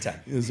 Just give it time.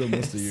 It was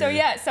almost a year. So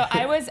yeah, so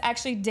I was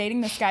actually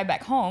dating this guy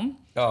back home.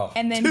 Oh.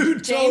 And then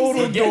Dude, James.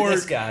 total Get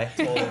this dork. guy.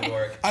 Total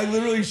dork. I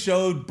literally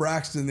showed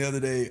Braxton the other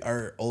day,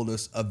 our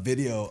oldest, a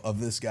video of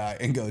this guy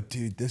and go,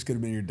 dude, this could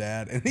have been your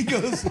dad. And he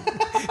goes,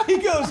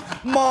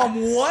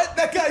 Mom, what?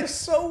 That guy's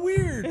so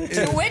weird.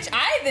 To which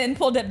I then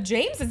pulled up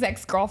James's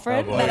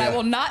ex-girlfriend Oh, boy. that I Yeah.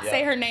 will not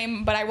say her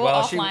name, but I will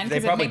Well, offline they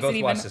because it probably makes both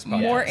it watch even this podcast.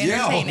 more Yeah.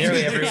 entertaining.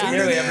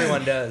 Nearly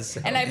everyone does.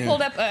 And I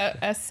pulled up a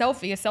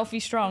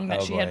selfie strong that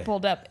Oh, she boy. had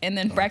pulled up, and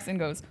then Braxton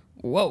goes,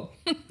 "Whoa."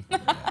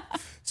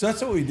 So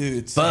that's what we do.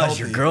 It's Buzz, healthy.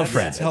 your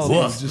girlfriend. It's healthy.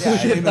 Woof. It's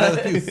just shaming other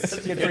people. It's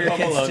good for your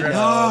kids to know.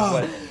 Ah.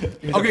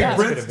 what- Okay, Yeah.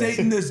 Brett's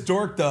dating this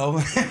dork though.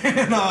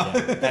 And,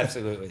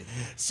 Absolutely.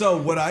 so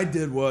what I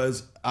did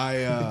was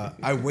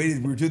I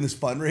waited. We were doing this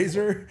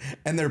fundraiser,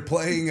 and they're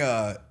playing.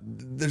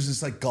 There's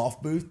this like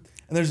golf booth,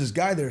 and there's this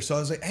guy there. So I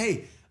was like,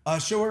 "Hey,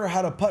 show her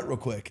how to putt real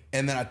quick."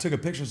 And then I took a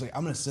picture. I was like,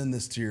 "I'm gonna send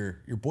this to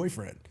your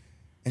boyfriend."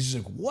 And she's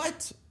like,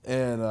 "What?"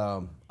 And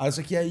I was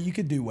like, "Yeah, you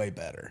could do way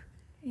better."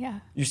 Yeah.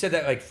 You said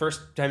that like first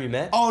time you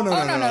met? Oh no,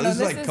 This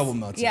is like a couple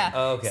months. Yeah.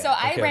 Oh, okay. So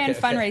I Okay, ran okay.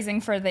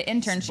 fundraising for the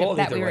internship bold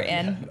that either we were way.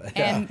 in,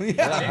 Yeah. and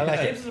I like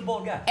James it. is a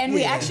bold guy. and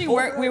we actually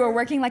we were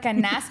working like a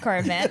NASCAR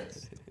event.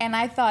 And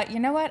I thought, you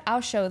know what? I'll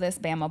show this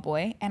Bama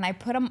boy. And I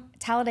put him,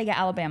 Talladega,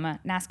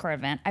 Alabama, NASCAR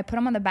event. I put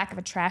him on the back of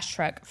a trash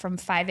truck from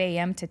 5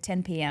 a.m. to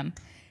 10 p.m.,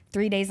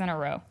 3 days in a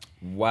row.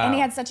 Wow. And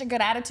he had such a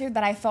good attitude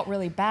that I felt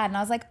really bad. And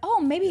I was like,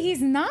 oh, maybe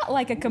he's not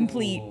like a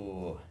complete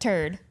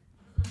turd.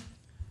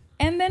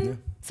 And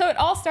then, so it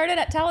all started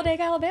at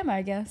Talladega, Alabama,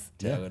 I guess.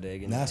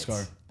 Talladega Nights.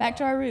 NASCAR. Back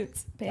to our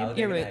roots, babe. Your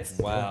Talladega roots. Nights.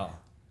 Wow.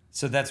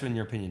 So that's when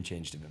your opinion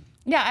changed of him.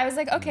 Yeah, I was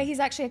like, okay, he's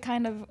actually a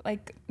kind of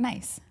like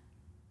nice.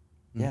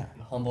 Yeah.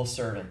 Humble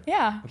servant.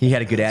 Yeah, He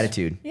had a good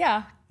attitude.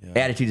 yeah.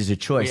 Attitude is a We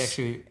choice.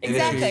 actually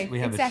Exactly, we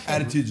have exactly.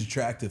 Attitude's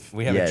attractive.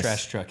 we have Yes. a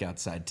trash truck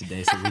outside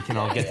today, so we can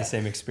all get the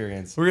same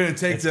experience. We're gonna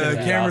take It's the gonna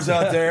be cameras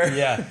awesome. out there.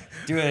 Yeah.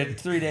 Do it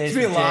 3 days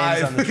Be with James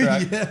live. on the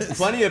truck. Yes.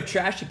 Plenty of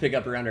trash to pick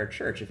up around our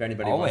church if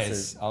anybody wants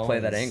Always. to play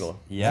that always. angle.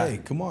 Yeah. Hey,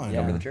 come on.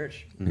 Come to the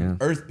church. Yeah.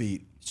 Earth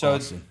beat. So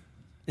Austin.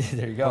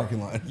 there you go. Parking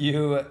lot.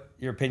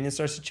 Your opinion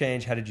starts to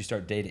change. How did you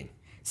start dating?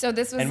 So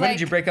this was And like. when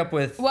did you break up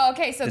with? Well,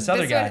 okay, so this this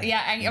other was, guy?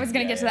 yeah, I was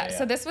gonna get to that. yeah.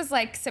 So this was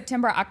like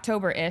September,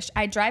 October-ish.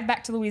 I drive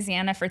back to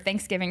Louisiana for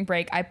Thanksgiving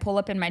break. I pull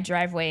up in my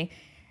driveway.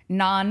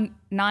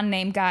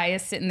 Non-name guy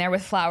is sitting there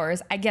with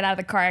flowers. I get out of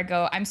the car. I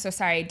go, I'm so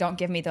sorry. Don't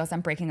give me those.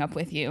 I'm breaking up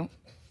with you.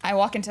 I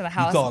walk into the You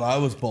house. thought I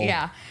was bold.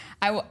 Yeah.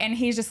 And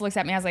he just looks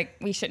at me. I was like,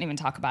 we shouldn't even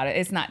talk about it.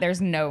 It's not.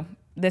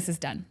 This is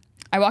done.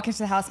 I walk into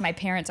the house, my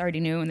parents already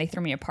knew, and they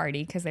threw me a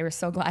party because they were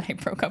so glad I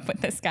broke up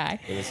with this guy.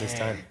 It was this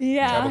time.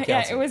 Yeah, Tribal yeah,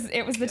 council.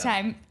 it was the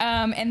time.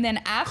 And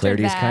then after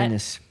Clarity is that,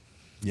 kindness.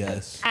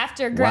 Yes.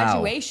 after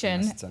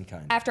graduation, Yes, it's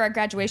unkind. after our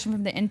graduation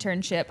from the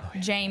internship,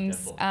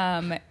 James,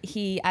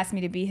 he asked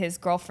me to be his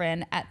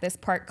girlfriend at this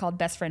park called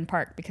Best Friend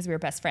Park because we were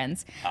best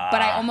friends.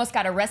 But I almost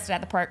got arrested at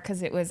the park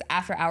because it was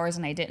after hours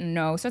and I didn't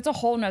know. So it's a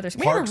whole nother.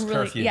 Park's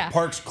curfew. Yeah.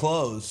 Park's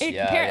closed.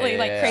 Apparently,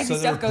 like crazy So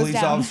there were stuff goes police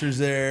down. officers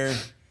there.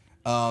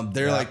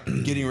 They're like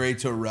getting ready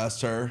to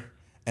arrest her,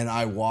 and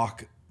I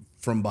walk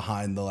from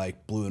behind the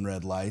like blue and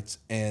red lights.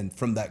 And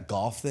from that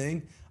golf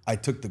thing, I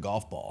took the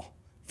golf ball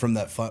from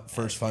that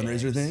first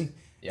fundraiser thing.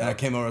 And I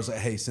came over. I was like,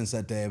 "Hey, since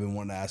that day, I've been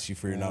wanting to ask you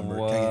for your number.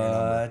 Can I get your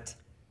number? What?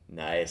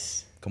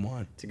 Nice. Come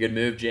on." It's a good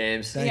move,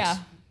 James. Thanks. Yeah,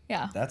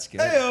 yeah. That's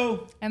good.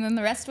 Heyo. And then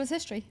the rest was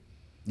history.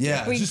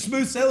 Yeah, We- it's just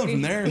smooth sailing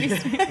from there.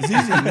 It's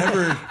easy.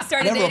 Never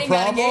Started never dating, a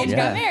got problem. engaged, Yeah.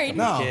 got married.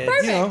 No,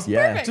 Perfect. you know,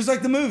 Yeah. Perfect. just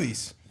like the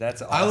movies.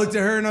 That's awesome. I looked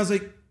at her and I was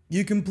like,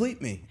 "You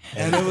complete me,"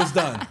 and it was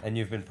done. And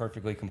you've been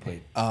perfectly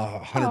complete.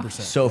 100%.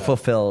 So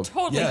fulfilled.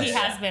 Totally, Yes. he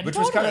has been. Which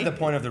totally. was kind of the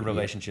point of the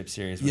relationship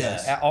series. was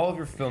Yes. that all of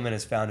your fulfillment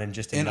is found in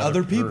just In another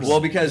other people. person. Well,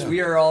 because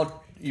we are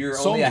all, you're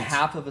only a Soulmates.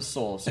 half of a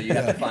soul, so you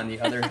have to find the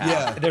other half.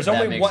 Yeah. there's That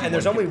only makes one, you and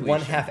there's only one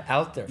completion. half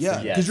out there. for Yeah,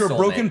 you. because you're a soulmate.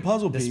 broken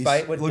puzzle piece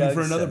Despite what looking Doug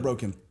for another said.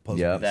 broken puzzle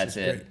Yep. piece. That's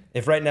It's it. great.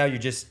 If right now you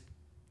just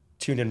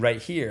tuned in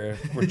right here,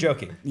 we're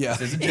joking. Yeah.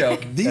 This is a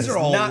joke. These That are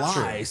is all not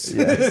lies.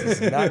 True. This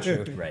is not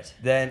true. Right.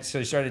 Then, so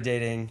you started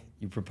dating.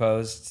 You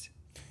proposed.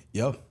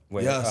 Yep.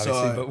 Where? Yeah. Obviously,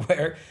 So but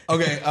where?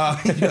 okay.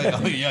 You're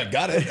like, oh yeah,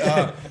 got it.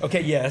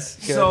 Okay. Yes.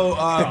 Good. So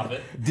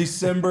Profit.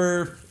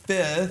 December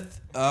 5th,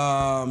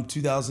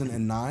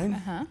 2009.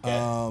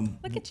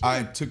 Look at you.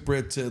 I took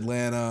Britt to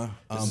Atlanta.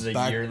 This is a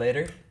back- year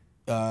later?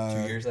 2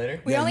 years later?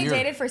 We Yeah, only you're-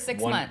 dated for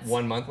 6 months.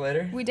 1 month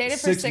later? We dated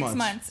for 6 6 months.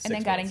 months and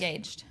then 6 got months.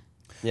 engaged.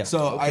 yeah.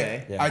 So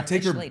Okay. I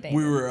take her. Officially dated.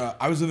 We were.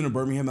 I was living in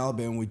Birmingham,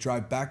 Alabama. We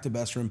drive back to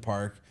Best Friend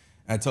Park.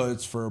 And I tell her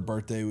it's for her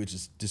birthday, which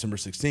is December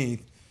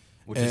 16th.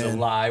 Which is a And-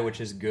 lie, which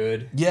is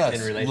good Yes, in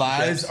relationships.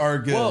 lies are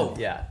good. Whoa.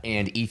 Yeah.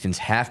 And Ethan's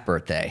half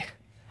birthday.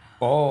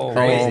 oh,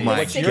 Crazy. my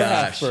What's your gosh.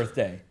 half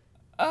birthday?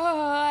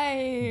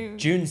 Oh,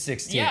 June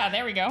 16th. yeah,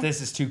 there we go.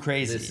 This is too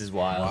crazy. This is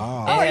wild.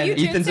 Wow. Oh, are you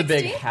June Ethan's a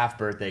big 16th? half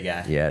birthday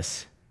guy.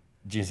 Yes.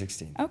 June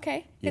 16th.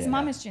 Okay. His Yeah.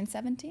 mom is June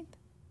 17th.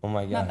 Oh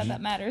my Not gosh. that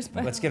that matters,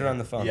 but Let's get her on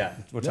the phone. Yeah.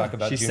 We'll talk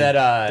about She June. said,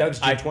 Doug's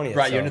June I 20th.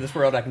 brought you so. into this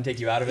world, I can take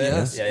you out of it.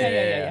 Yes.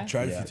 Yeah.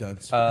 Tried a few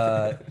times.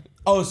 Uh,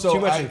 Oh, so too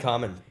much I, in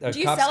common. do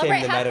you Cops celebrate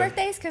came the half night of-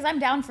 birthdays? Because I'm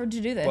down for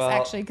to do this Well,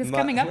 actually. Because my-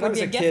 coming up when I would was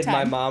be a a gift kid, my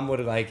time. mom would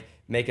like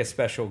make a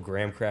special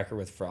graham cracker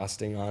with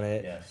frosting on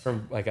it Yes.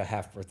 from like a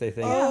half birthday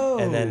thing. Oh.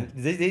 And then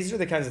these are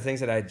the kinds of things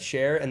that I'd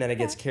share, and then it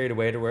gets carried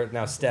away to where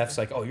now Steph's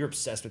like, "Oh, you're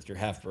obsessed with your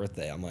half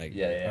birthday." I'm like,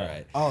 Yeah. all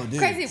right." oh, dude.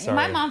 Crazy. Sorry.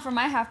 My mom for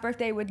my half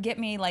birthday would get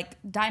me like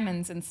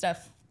diamonds and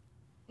stuff.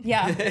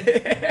 Yeah.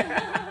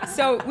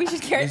 So we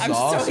should carry. This I'm is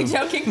totally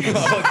awesome. joking.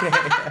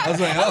 I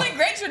was like, I'm like, like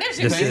great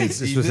tradition. This Thanks.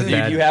 was a Ethan.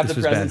 bad. You have this the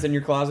was presents bad. in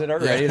your closet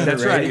already. Yeah.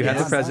 That's They're right. ready. You have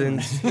the Yeah.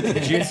 presents.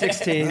 June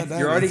 16th. That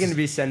You're already is- going to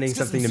be sending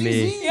something to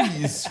me.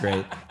 It's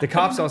great. The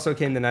cops also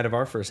came the night of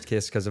our first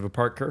kiss because of a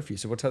park curfew.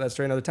 So we'll tell that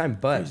story another time.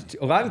 But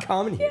a lot in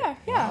common here. Yeah,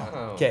 yeah.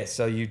 Okay,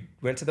 so you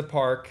went to the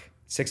park.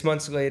 6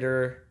 months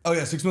later, Oh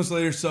yeah, 6 months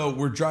later. So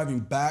we're driving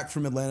back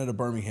from Atlanta to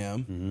Birmingham,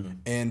 Mm-hmm.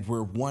 and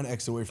we're one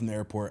exit away from the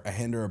airport. I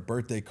hand her a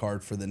birthday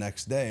card for the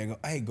next day. I go,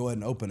 "Hey, go ahead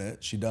and open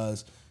it." She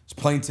does. It's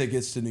plane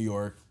tickets to New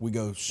York. We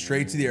go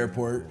straight to the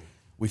airport.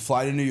 We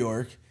fly to New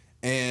York,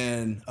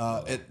 and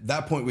at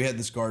that point we had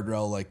this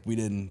guardrail, like we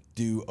didn't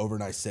do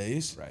overnight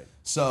stays. Right.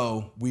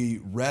 So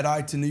we red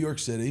eye to New York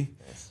City.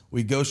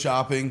 We go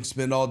shopping,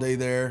 spend all day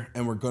there,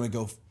 and we're gonna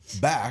go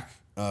back,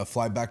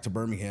 fly back to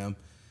Birmingham.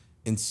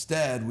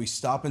 Instead, we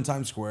stop in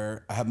Times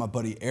Square. I have my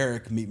buddy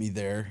Eric meet me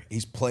there.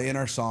 He's playing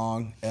our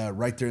song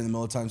right there in the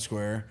middle of Times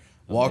Square.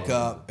 Walk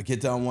up, I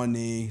get down on one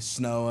knee,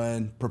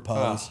 snowing,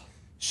 propose. Oh.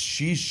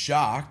 She's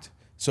shocked.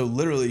 So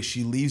literally,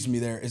 she leaves me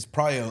there. It's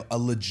probably a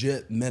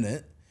legit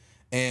minute,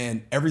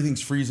 and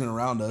everything's freezing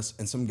around us.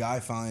 And some guy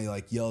finally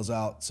like yells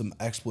out some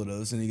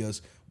expletives, and he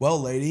goes, "Well,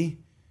 lady,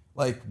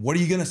 like, what are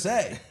you gonna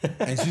say?"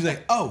 And she's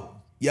like, "Oh,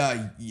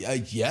 yeah,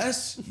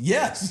 yes."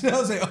 And I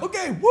was like,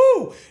 "Okay,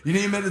 woo! You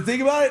didn't even have to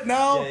think about it."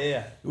 No.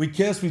 Yeah. We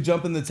kiss. We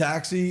jump in the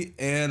taxi,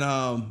 and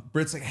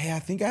Britt's like, "Hey, I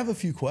think I have a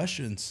few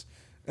questions."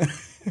 I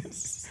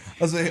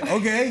was like,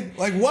 "Okay,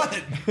 like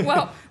what?"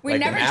 Well, we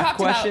Like never math talked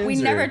about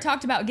questions, or-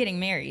 talked about getting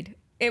married.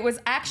 It was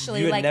actually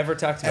you had like never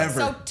talked about Ever.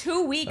 so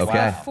 2 weeks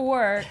Okay.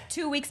 before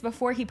 2 weeks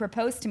before he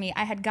proposed to me,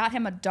 I had got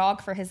him a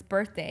dog for his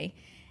birthday.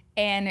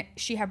 And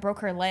she had broke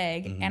her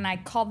leg, Mm-hmm. and I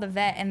called the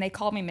vet, and they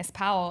called me Miss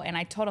Powell, and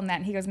I told him that,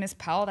 and he goes, "Miss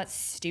Powell, that's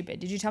stupid.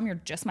 Did you tell me you're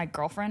just my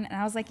girlfriend?" And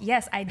I was like,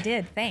 "Yes, I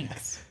did.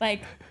 Thanks."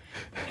 Like,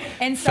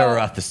 and so Throw her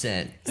off the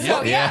scent.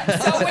 So yeah.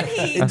 So when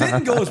he It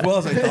didn't go as well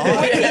as I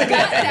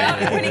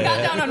thought. when he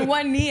got down on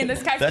one knee and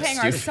this guy's That's playing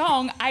our stupid.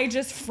 song, I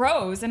just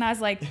froze and I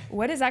was like,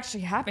 "What is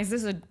actually happening? Is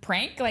this a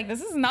prank? Like, this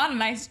is not a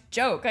nice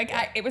joke." Like,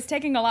 it was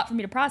taking a lot for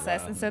me to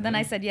process, and so then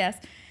I said yes,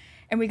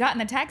 and we got in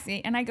the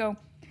taxi, and I go,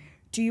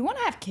 "Do you want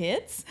to have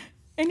kids?"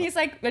 And he's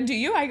like, do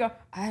you? I go,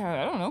 I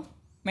don't know.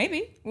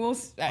 Maybe. I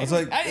was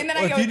like, and then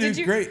I well, go, if you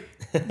do, great.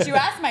 did you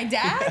ask my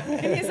dad?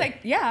 And he's like,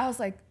 yeah. I was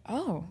like,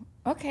 oh,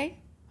 okay.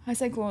 I was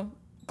like, well,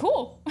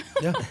 cool.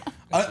 Yeah.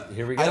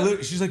 Here we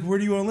go. She's like, where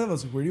do you want to live? I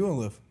was like, where do you want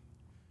to live?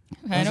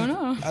 I don't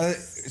know.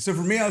 So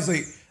for me, I was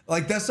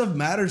like that stuff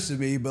matters to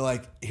me, but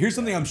like, here's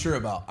something I'm sure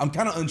about. I'm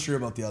kind of unsure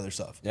about the other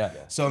stuff. Yeah.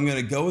 So I'm going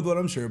to go with what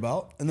I'm sure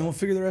about, and then we'll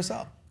figure the rest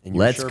out. And you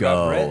were Let's sure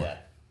go. about Britt?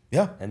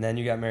 Yeah. And then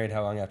you got married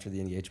how long after the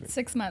engagement?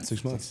 6 months.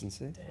 6 months. 6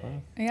 and 6?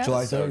 Wow. Yeah.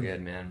 July So 3rd.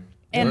 good, man.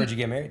 And- Where'd you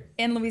get married?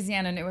 In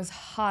Louisiana, and it was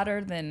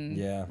hotter than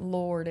Yeah.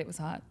 Lord. It was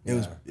hot. It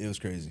was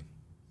crazy.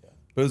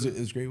 But it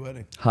was a great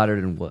wedding. Hotter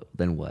than what?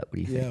 What do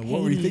you think? Yeah.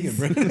 What were you thinking,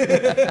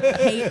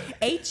 Brent?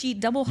 H-E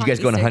double You hockey guys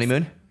going to sticks.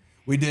 honeymoon?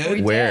 We did.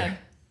 We Where?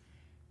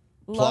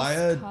 did.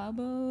 Playa- Los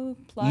Cabos.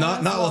 Playas,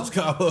 Not Los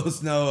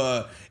Cabos.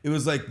 No. It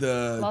was like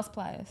Los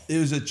Playas. it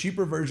was a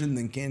cheaper version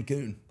than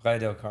Cancun. Playa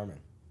del Carmen.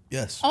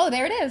 Yes. Oh,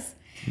 there it is.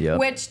 Yep.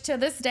 Which to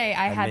this day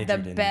I had the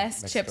majored in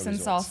best Mexico chips and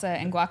resorts. salsa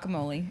and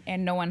guacamole,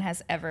 and no one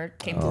has ever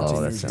came Oh, close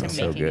that to sounds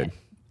making so good. it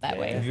that Have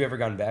way. you ever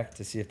gone back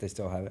to see if they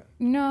still have it?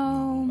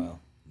 No, Well.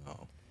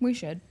 No. we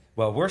should.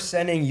 Well, we're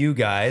sending you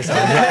guys on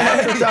the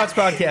Afterthoughts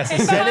podcast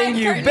is sending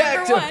you Curtain back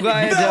number to one.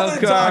 Playa del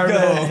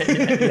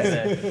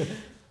Carmen.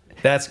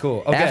 That's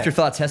cool. Okay.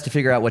 Afterthoughts has to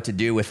figure out what to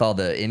do with all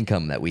the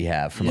income that we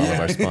have from all of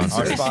our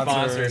sponsors. Our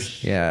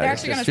sponsors. Yeah, They're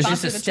actually gonna there's just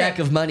sponsor a the stack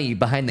trip. of money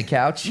behind the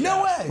couch.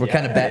 No way. We're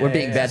kind of bad. We're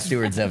being bad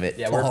stewards of it.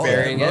 Yeah, we're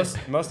burying it.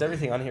 Most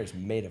everything on here is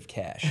made of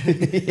cash.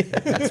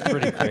 That's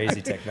pretty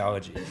crazy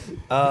technology.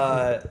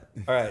 All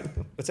right,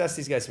 let's ask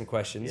these guys some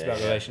questions about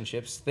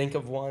relationships. Think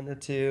of one or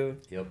two.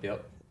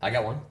 Yep. I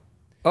got one.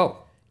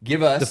 Oh,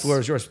 Give us the floor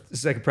is yours. This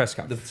is like a press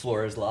the conference.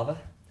 floor is lava.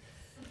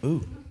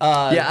 Ooh.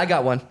 Yeah, I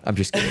got one. I'm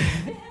just kidding.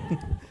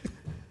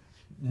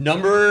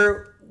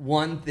 Number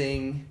one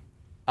thing.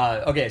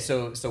 Okay,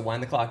 so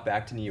wind the clock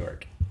back to New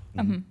York.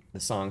 The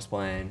song's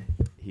playing.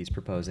 He's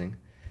proposing.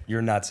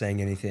 You're not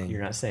saying anything.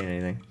 You're not saying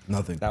anything.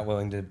 Nothing. not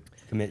willing to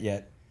commit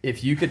yet.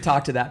 If you could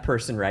talk to that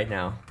person right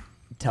now,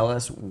 tell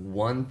us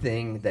one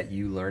thing that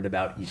you learned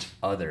about each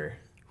other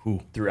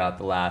throughout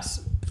the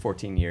last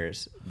 14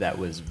 years that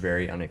was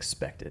very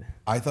unexpected.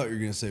 I thought you were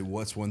going to say,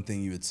 what's one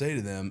thing you would say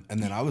to them?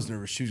 And then I was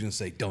nervous. She was going to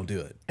say, don't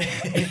do it.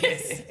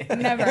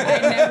 Never. I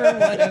never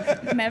would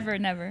have.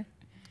 Never.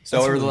 So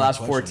That's a over really the good last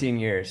question. 14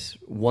 years,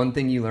 one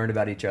thing you learned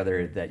about each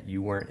other that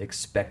you weren't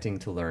expecting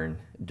to learn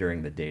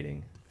during the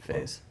dating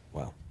phase.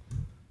 Wow.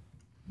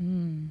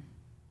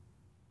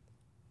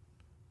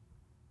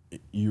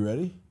 You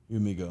ready? You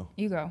and me go.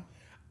 You go.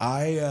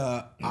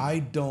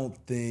 I don't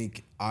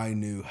think I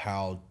knew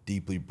how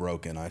deeply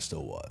broken I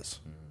still was.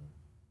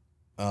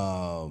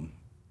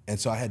 And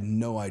so I had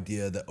no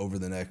idea that over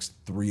the next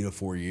 3 to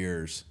 4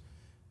 years,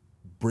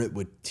 Britt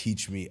would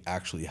teach me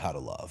actually how to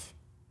love.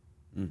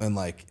 And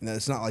like,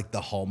 it's not like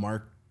the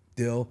Hallmark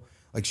deal.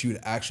 Like she would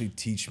actually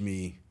teach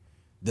me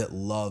that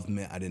love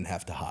meant I didn't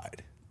have to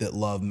hide. That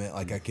love meant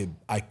like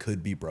I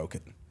could be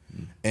broken.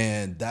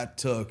 And that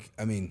took,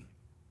 I mean,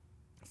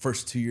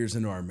 first 2 years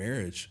into our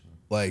marriage,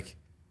 like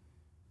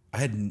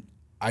I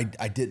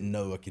didn't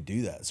know I could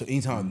do that. So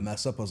anytime I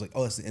mess up, I was like,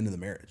 oh, that's the end of the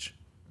marriage.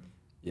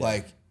 Yeah.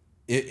 Like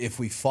if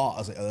we fought, I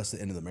was like, oh, that's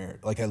the end of the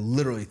marriage. Like I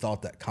literally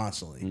thought that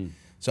constantly.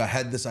 So I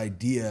had this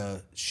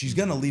idea, she's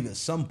gonna leave at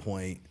some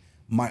point.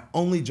 My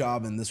only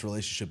job in this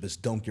relationship is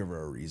don't give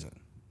her a reason.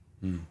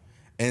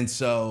 And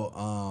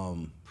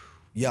so,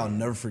 yeah, I'll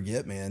never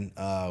forget, man.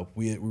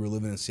 We were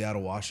living in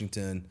Seattle,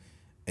 Washington,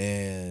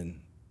 and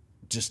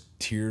just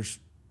tears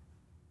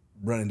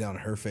running down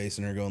her face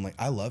and her going like,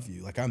 I love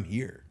you. Like, I'm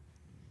here.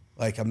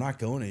 Like, I'm not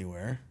going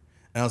anywhere.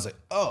 And I was like,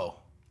 oh.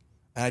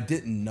 And I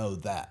didn't know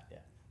that. Yeah.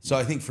 So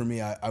I think for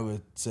me, I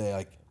would say,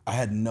 like, I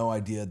had no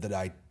idea that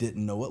I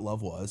didn't know what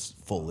love was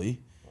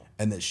fully,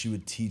 and that she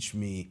would teach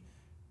me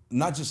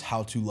not just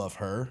how to love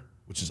her,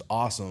 which is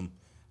awesome,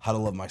 how to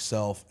love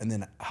myself, and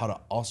then how to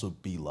also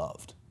be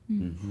loved.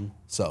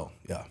 So,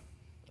 yeah.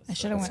 I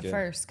should have went good.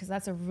 first because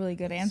that's a really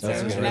good answer.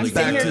 That's good. And I'm Really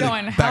sitting here to-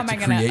 going, how am I back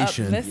to going to up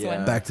creation. this Yeah.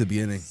 one? Back to the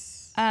beginning.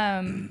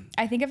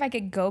 I think if I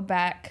could go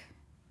back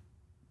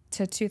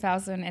to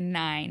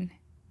 2009,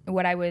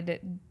 what I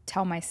would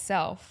tell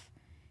myself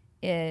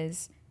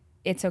is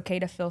it's okay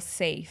to feel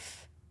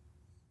safe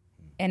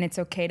and it's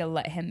okay to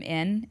let him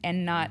in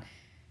and not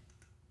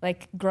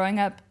like growing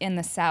up in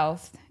the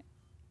South.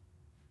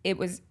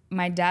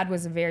 My dad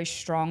was a very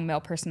strong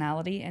male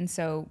personality. And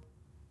so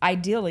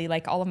ideally,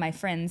 like all of my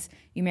friends,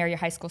 you marry your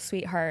high school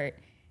sweetheart,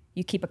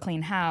 you keep a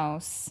clean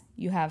house,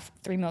 you have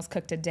 3 meals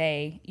cooked a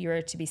day,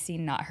 you're to be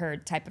seen, not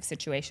heard type of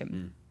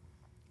situation.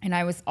 And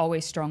I was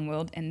always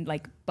strong-willed and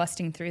like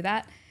busting through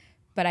that.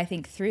 But I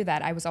think through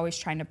that, I was always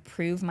trying to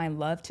prove my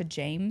love to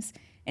James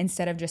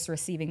instead of just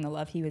receiving the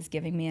love he was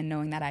giving me and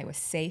knowing that I was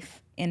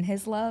safe in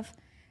his love.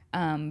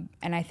 And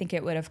I think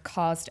it would have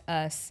caused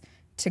us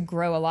to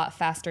grow a lot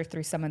faster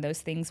through some of those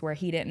things where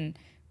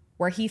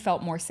he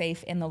felt more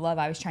safe in the love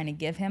I was trying to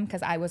give him,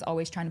 because I was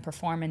always trying to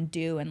perform and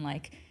do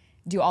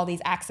all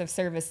these acts of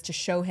service to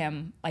show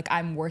him like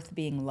I'm worth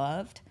being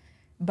loved.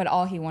 but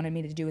all he wanted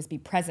me to do was be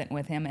present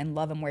with him and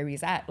love him where he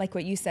was at. Like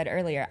what you said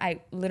earlier,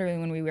 I literally,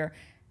 when we were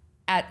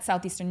at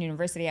Southeastern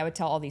University, I would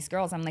tell all these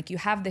girls, I'm like, you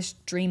have this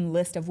dream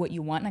list of what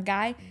you want in a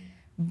guy,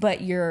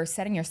 but you're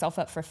setting yourself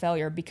up for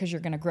failure because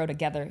you're going to grow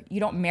together. You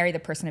don't marry the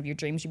person of your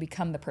dreams. You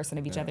become the person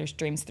of each other's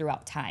dreams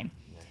throughout time.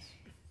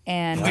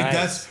 And Dude,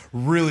 that's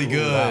really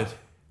good. Wow.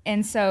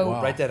 and so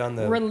Write that on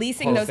the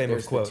releasing Hall those of Famer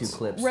There's the quotes. 2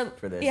 clips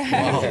for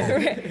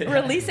this.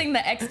 Releasing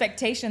the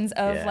expectations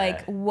of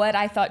like what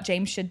I thought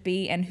James should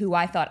be and who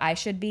I thought I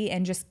should be,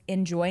 and just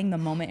enjoying the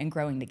moment and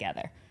growing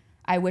together.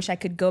 I wish I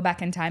could go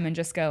back in time and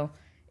just go,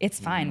 it's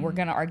fine. We're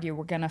going to argue.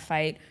 We're going to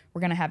fight.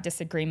 We're going to have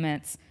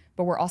disagreements,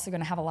 but we're also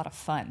going to have a lot of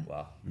fun.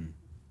 Wow.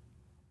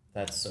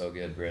 That's so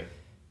good, Britt.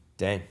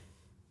 Dang.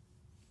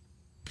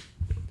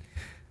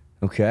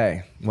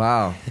 Okay.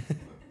 Wow.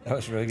 That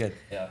was really good.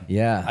 Yeah.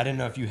 Yeah. I didn't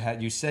know if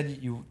you said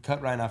you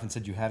cut Ryan off and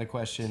said you had a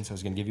question, so I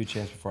was going to give you a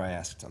chance before I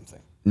asked something.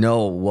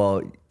 No,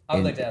 well. I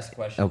would like to ask a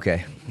question.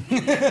 Okay.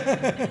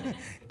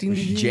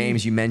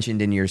 James, you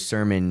mentioned in your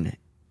sermon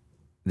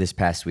this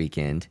past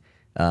weekend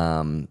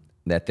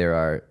that there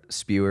are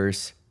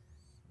spewers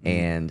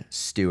and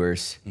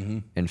stewers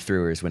and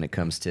throwers when it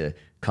comes to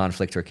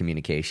conflict or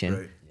communication.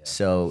 Right.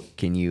 So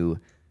can you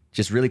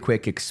just really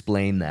quick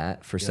explain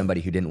that for somebody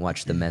who didn't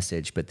watch the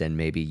message, but then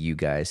maybe you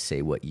guys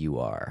say what you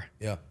are?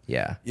 Yeah.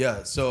 Yeah.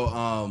 Yeah.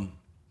 So,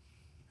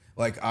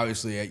 like,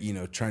 obviously,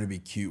 trying to be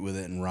cute with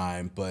it and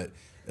rhyme, but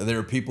there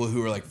are people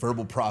who are like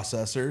verbal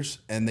processors,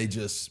 and they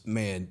just,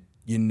 man,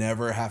 you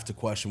never have to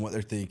question what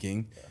they're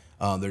thinking.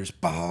 There's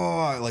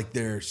like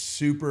they're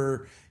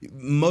super,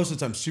 most of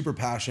the time, super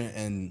passionate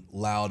and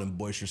loud and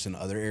boisterous in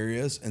other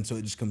areas. And so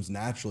it just comes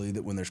naturally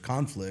that when there's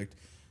conflict,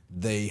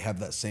 they have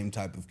that same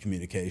type of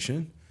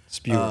communication.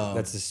 Spewer.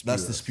 That's the spewer.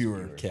 That's the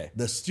spewer. Okay.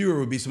 The stewer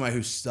would be somebody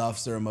who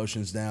stuffs their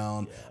emotions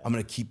down. Yeah. I'm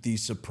going to keep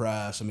these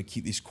suppressed. I'm going to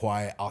keep these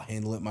quiet. I'll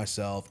handle it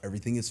myself.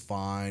 Everything is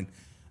fine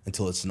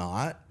until it's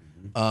not.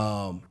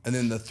 And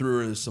then the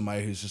thrower is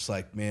somebody who's just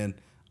like, man,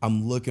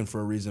 I'm looking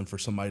for a reason for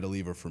somebody to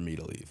leave or for me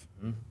to leave.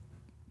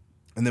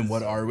 And then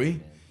what are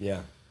we?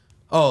 Yeah.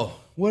 Oh,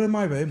 what am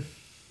I, babe?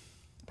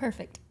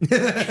 Perfect.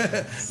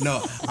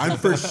 No, I'm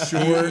for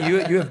sure.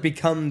 You have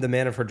become the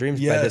man of her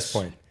dreams by this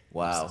point.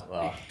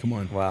 Wow. Come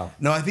on. Wow.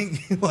 No, I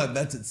think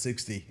that's at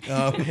 60.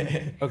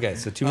 Okay,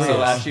 so 2 more So years.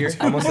 last year?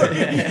 Almost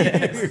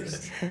there.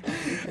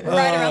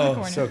 Right around the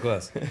corner. So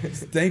close.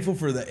 Thankful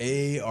for the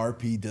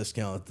AARP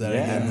discount that I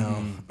get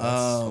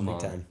now. Big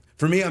time.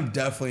 For me, I'm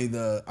definitely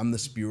the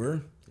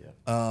spewer.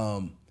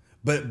 Yeah.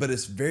 But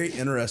it's very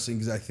interesting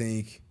because I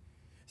think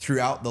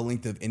throughout the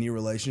length of any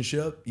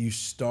relationship, you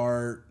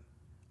start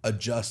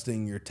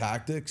adjusting your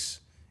tactics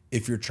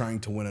if you're trying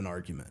to win an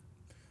argument.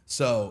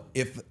 So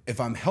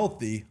if I'm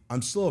healthy,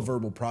 I'm still a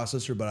verbal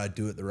processor, but I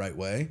do it the right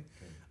way.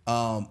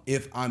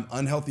 If I'm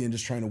unhealthy and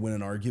just trying to win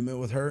an argument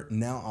with her,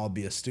 now I'll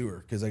be a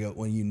stewer because I go,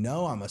 well,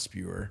 I'm a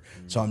spewer,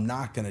 so I'm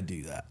not going to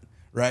do that,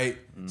 right?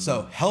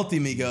 So healthy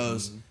me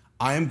goes,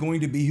 I am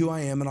going to be who I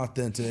am and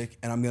authentic,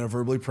 and I'm going to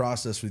verbally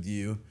process with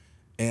you,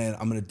 and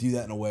I'm going to do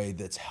that in a way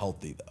that's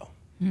healthy, though.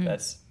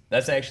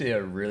 That's actually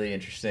a really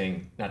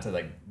interesting, not to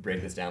like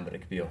break this down, but it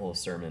could be a whole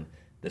sermon.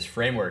 This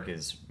framework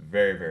is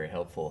very, very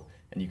helpful.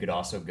 And you could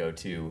also go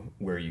to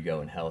where you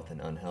go in health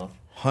and unhealth.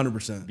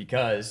 100%.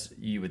 Because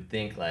you would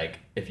think like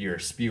if you're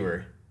a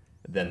spewer,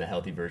 then the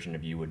healthy version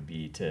of you would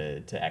be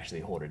to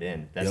actually hold it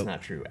in. That's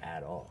not true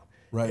at all.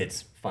 Right.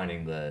 It's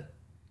finding the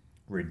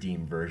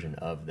redeemed version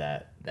of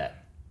that.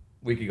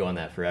 We could go on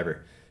that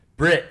forever.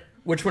 Britt,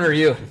 which one are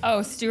you?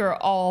 Oh, stewer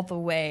all the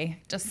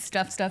way. Just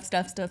stuff.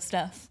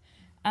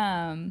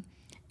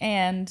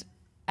 And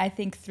I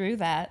think through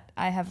that,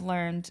 I have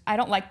learned, I'm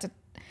a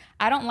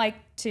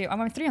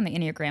 3 on the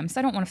Enneagram, so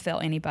I don't want to fail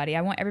anybody.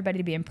 I want everybody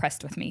to be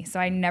impressed with me. So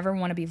I never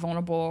want to be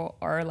vulnerable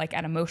or like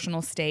at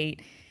emotional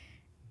state.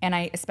 And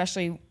I,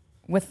 especially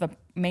with the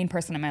main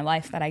person in my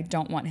life, that I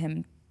don't want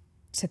him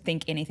to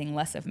think anything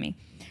less of me.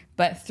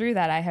 But through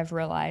that, I have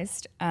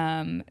realized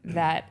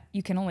that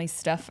you can only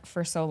stuff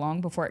for so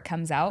long before it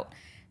comes out.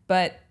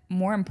 But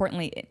more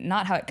importantly,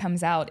 not how it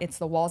comes out, it's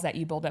the walls that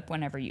you build up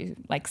whenever you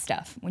like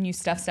stuff. When you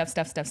stuff,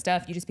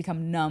 you just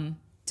become numb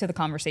to the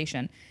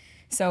conversation.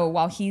 So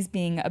while he's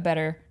being a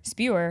better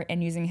spewer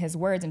and using his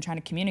words and trying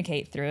to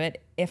communicate through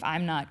it, if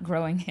I'm not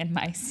growing in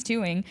my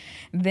stewing,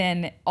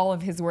 then all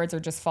of his words are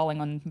just falling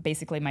on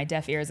basically my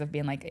deaf ears of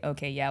being like,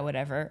 okay, yeah,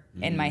 whatever.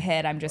 In my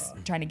head, I'm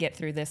just trying to get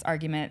through this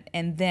argument.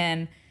 And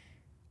then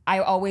I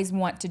always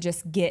want to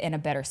just get in a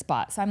better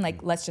spot. So I'm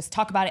like, let's just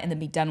talk about it and then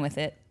be done with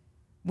it.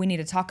 We need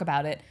to talk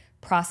about it,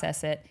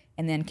 process it,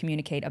 and then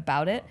communicate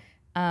about it.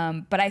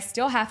 But I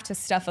still have to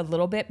stuff a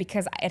little bit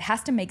because it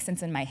has to make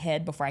sense in my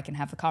head before I can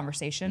have the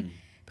conversation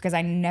because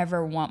I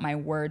never want my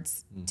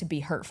words to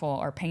be hurtful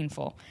or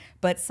painful.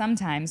 But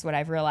sometimes what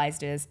I've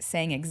realized is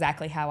saying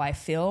exactly how I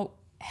feel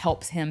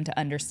helps him to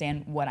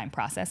understand what I'm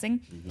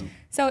processing.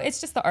 So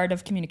it's just the art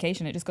of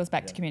communication. It just goes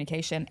back to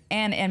communication.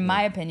 And in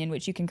my opinion,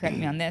 which you can correct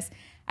me on this,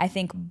 I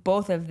think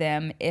both of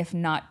them, if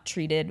not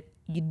treated,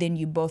 then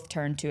you both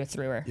turn to a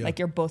thrower. Like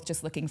you're both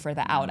just looking for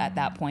the out at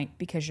that point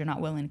because you're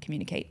not willing to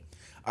communicate.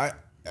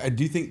 I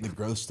do think the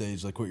growth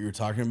stage, like what you were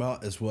talking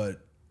about, is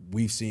what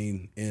we've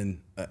seen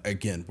in,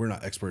 again, we're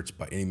not experts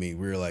by any means.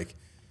 We're like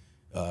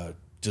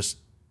just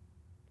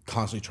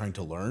constantly trying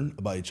to learn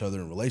about each other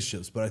in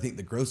relationships. But I think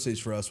the growth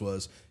stage for us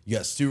was you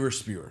got stewer,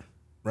 spewer,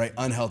 right?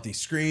 Unhealthy,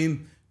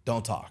 scream,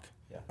 don't talk.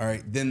 Yeah. All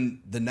right.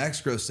 Then the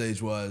next growth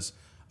stage was,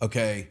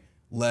 okay,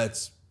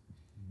 let's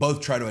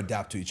both try to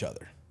adapt to each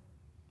other.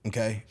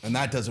 Okay. And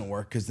that doesn't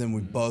work because then we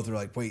both are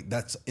like, wait,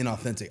 that's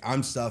inauthentic.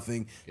 I'm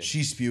stuffing,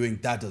 she's spewing.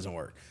 That doesn't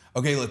work.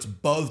 Okay. Let's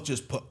both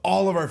just put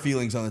all of our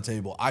feelings on the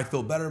table. I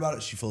feel better about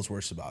it. She feels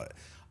worse about it.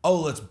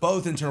 Oh, let's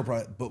both internal.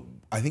 But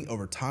I think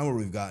over time where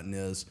we've gotten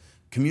is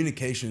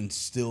communication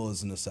still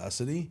is a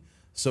necessity.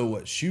 So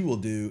what she will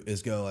do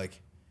is go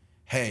like,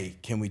 hey,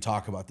 can we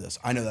talk about this?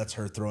 I know that's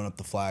her throwing up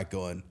the flag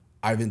going,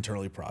 I've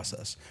internally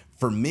processed.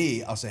 For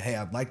me, I'll say, hey,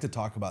 I'd like to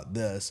talk about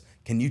this.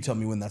 Can you tell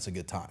me when that's a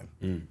good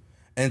time?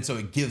 And so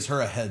it gives her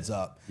a heads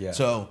up. Yeah.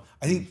 So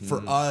I think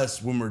for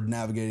us, when we're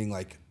navigating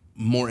like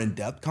more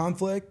in-depth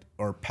conflict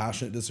or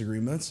passionate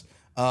disagreements,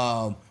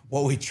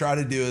 what we try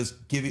to do is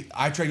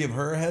I try to give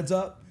her a heads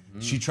up.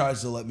 She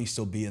tries to let me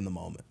still be in the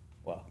moment.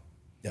 Wow.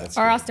 Yeah,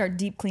 Or I'll start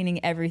deep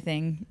cleaning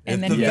everything, and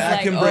if then the he's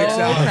vacuum like, breaks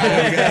 "Oh, out, crap.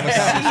 we're gonna have a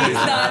conversation. He's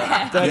not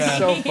happy." That's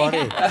so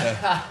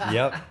funny.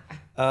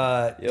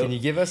 Yep. Can you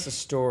give us a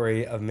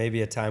story of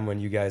maybe a time when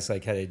you guys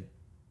like had a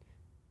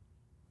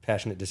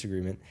passionate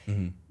disagreement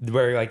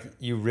where like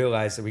you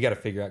realized that we got to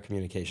figure out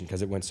communication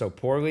because it went so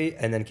poorly?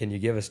 And then can you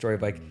give a story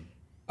of like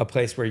a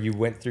place where you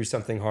went through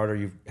something hard or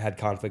you had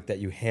conflict that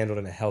you handled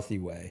in a healthy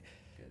way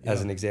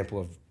as an example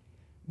of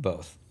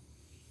both?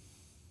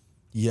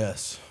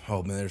 Yes.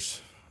 Oh man,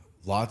 there's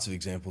lots of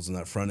examples in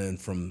that front end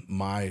from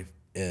my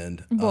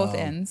end. Both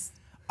ends.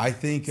 I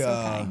think So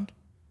kind.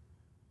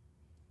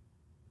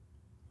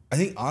 I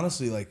think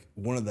honestly, like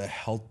one of the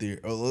healthier.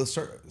 I'll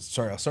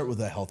start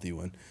with a healthy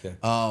one. Okay.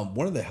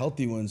 One of the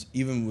healthy ones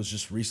even was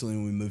just recently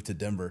when we moved to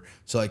Denver.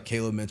 So like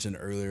Caleb mentioned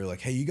earlier,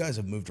 like, hey, you guys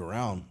have moved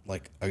around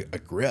like a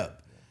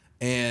grip,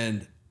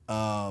 and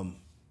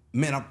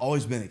man, I've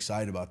always been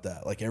excited about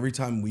that. Like every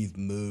time we've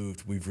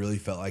moved, we've really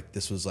felt like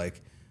this was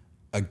like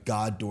a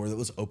God door that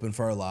was open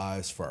for our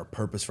lives, for our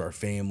purpose, for our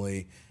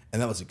family,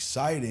 and that was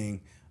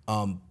exciting.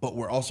 But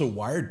we're also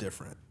wired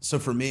different. So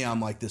for me, I'm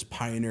like this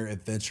pioneer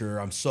adventurer.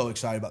 I'm so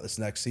excited about this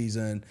next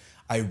season.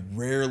 I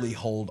rarely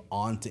hold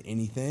on to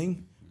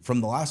anything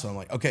from the last one. I'm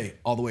like, okay,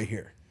 all the way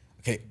here.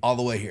 Okay, all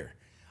the way here.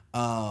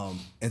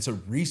 And so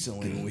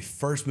recently, when we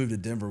first moved to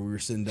Denver, we were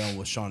sitting down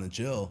with Sean and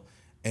Jill,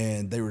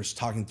 and they were just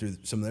talking through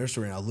some of their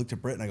story. And I looked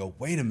at Britt and I go,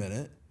 wait a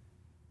minute.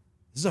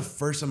 This is the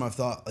first time I've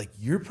thought, like,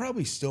 you're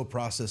probably still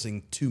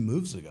processing 2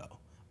 moves ago.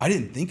 I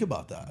didn't think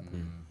about that.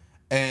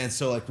 And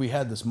so like we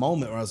had this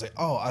moment where I was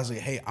like,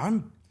 hey,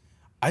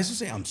 I just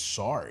say I'm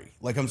sorry.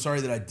 Like, I'm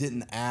sorry that I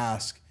didn't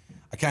ask.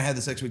 I kind of had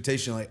this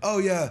expectation like, oh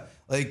yeah,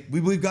 like we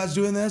believe God's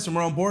doing this and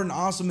we're on board and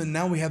awesome. And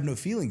now we have no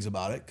feelings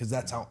about it because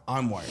that's how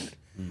I'm wired.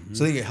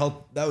 So I think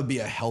that would be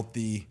a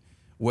healthy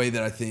way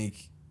that I think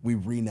we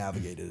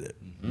re-navigated it.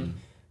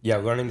 Yeah,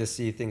 learning to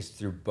see things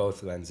through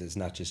both lenses,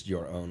 not just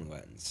your own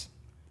lens,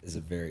 is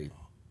a very,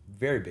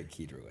 very big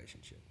key to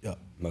relationship. Yeah.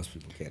 Most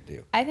people can't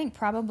do. I think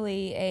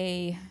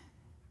probably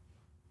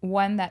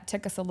one that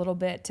took us a little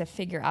bit to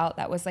figure out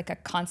that was like a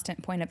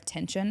constant point of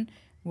tension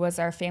was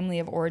our family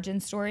of origin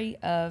story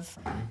of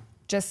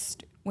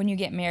just when you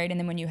get married and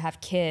then when you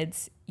have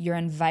kids, you're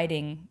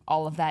inviting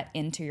all of that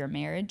into your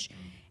marriage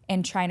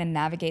and trying to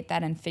navigate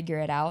that and figure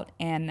it out.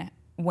 And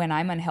when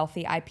I'm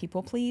unhealthy, I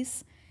people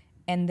please.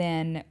 And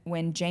then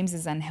when James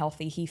is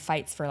unhealthy, he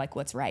fights for like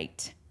what's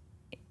right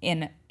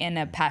in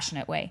a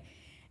passionate way.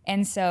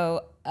 And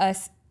so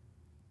us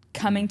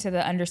coming to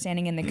the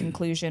understanding and the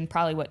conclusion,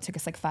 probably what took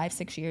us like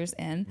 5-6 years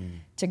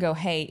in to go,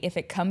 hey, if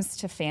it comes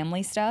to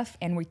family stuff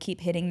and we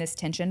keep hitting this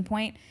tension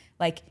point,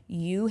 like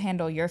you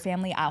handle your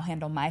family, I'll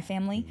handle my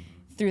family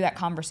through that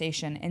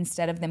conversation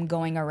instead of them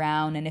going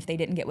around. And if they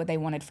didn't get what they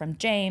wanted from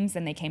James,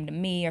 then they came to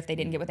me, or if they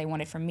didn't get what they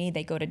wanted from me,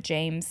 they go to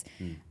James.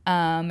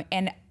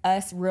 And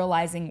us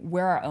realizing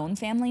we're our own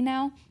family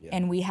now,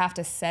 and we have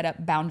to set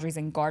up boundaries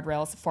and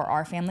guardrails for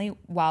our family.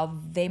 While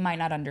they might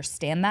not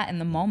understand that in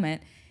the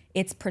moment,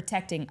 it's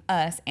protecting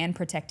us and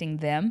protecting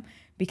them,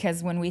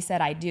 because when we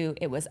said I do,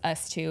 it was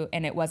us too,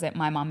 and it wasn't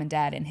my mom and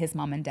dad and his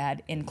mom and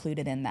dad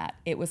included in that.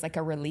 It was like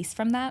a release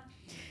from that.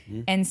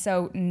 And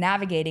so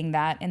navigating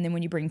that, and then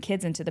when you bring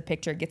kids into the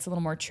picture, it gets a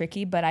little more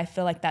tricky, but I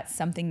feel like that's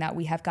something that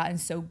we have gotten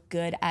so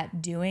good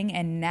at doing,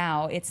 and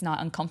now it's not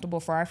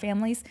uncomfortable for our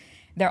families.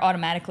 They're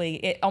automatically,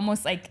 it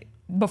almost like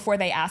before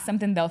they ask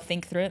something, they'll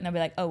think through it, and they'll be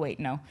like, oh wait,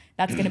 no,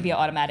 that's gonna be an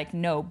automatic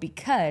no,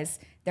 because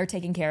they're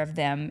taking care of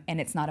them, and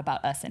it's not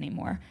about us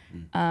anymore.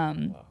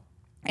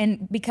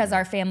 And because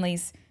our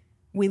families,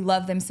 we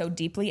love them so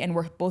deeply, and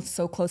we're both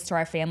so close to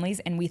our families,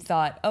 and we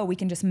thought, oh, we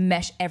can just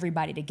mesh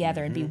everybody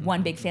together and be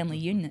one big family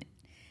unit.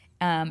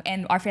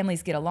 And our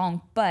families get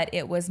along, but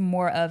it was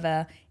more of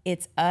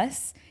it's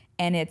us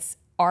and it's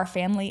our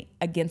family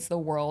against the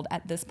world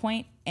at this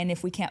point. And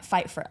if we can't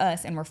fight for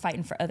us and we're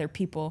fighting for other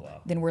people,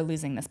 then we're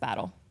losing this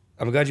battle.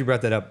 I'm glad you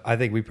brought that up. I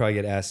think we probably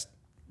get asked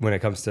when it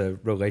comes to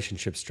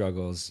relationship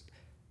struggles,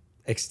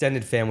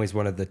 extended family is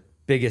one of the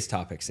biggest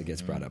topics that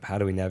gets brought up. How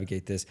do we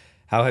navigate this?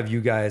 How have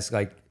you guys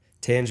like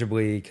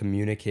tangibly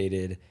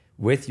communicated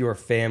with your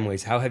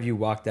families? How have you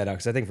walked that out?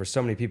 Because I think for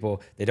so many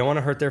people, they don't want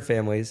to hurt their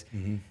families.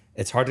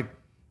 It's hard to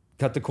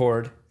cut the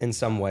cord in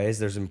some ways.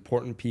 There's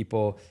important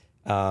people.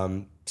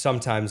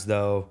 Sometimes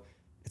though,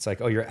 it's like,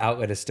 oh, your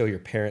outlet is still your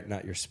parent,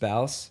 not your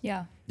spouse.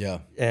 Yeah. Yeah.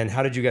 And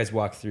how did you guys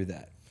walk through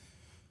that?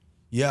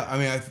 Yeah, I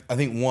mean, I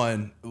think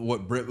one,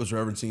 what Britt was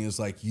referencing is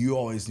like you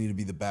always need to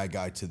be the bad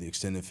guy to the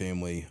extended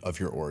family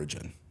of your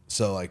origin.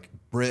 So like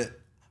Britt,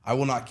 I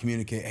will not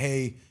communicate,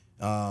 hey,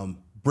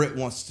 Britt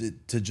wants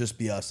to just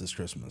be us this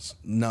Christmas.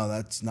 No,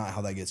 that's not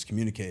how that gets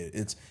communicated.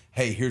 It's,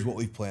 hey, here's what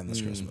we've planned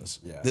this Christmas.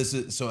 Yeah. This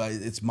is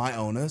it's my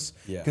onus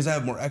because I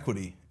have more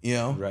equity, you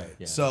know? Right.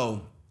 Yeah.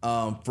 So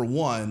for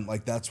one,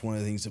 like that's one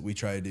of the things that we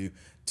try to do.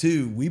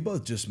 Two, we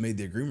both just made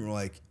the agreement. We're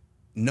like,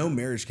 no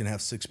marriage can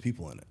have 6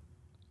 people in it.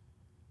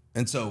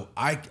 And so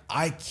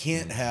I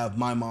can't have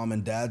my mom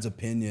and dad's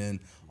opinion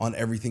on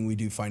everything we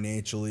do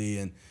financially.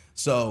 And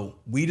so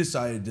we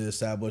decided to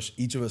establish,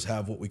 each of us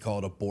have what we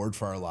called a board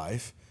for our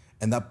life.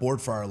 And that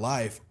board for our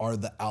life are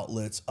the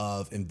outlets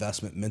of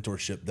investment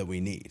mentorship that we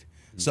need.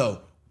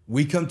 So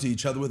we come to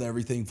each other with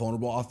everything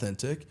vulnerable,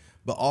 authentic,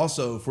 but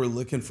also if we're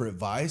looking for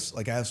advice,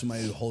 like I have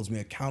somebody who holds me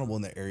accountable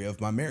in the area of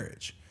my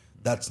marriage.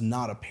 That's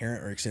not a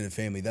parent or extended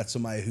family. That's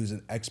somebody who's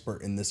an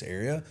expert in this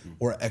area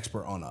or an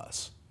expert on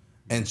us.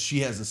 And she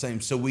has the same.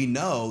 So we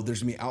know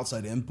there's gonna be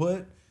outside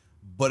input,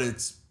 but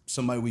it's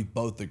somebody we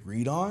both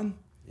agreed on,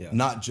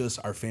 not just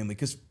our family.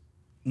 Because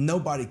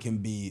nobody can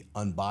be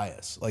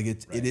unbiased. Like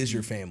it is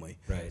your family.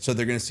 Right. So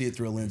they're gonna see it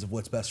through a lens of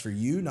what's best for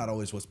you, not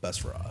always what's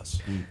best for us.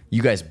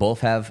 You guys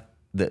both have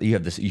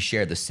you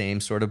share the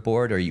same sort of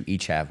board, or you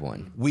each have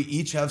one? We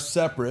each have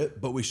separate,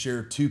 but we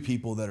share 2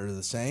 people that are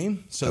the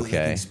same. So that they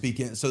can speak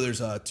in. So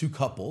there's 2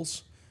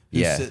 couples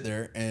who sit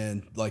there,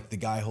 and like the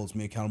guy holds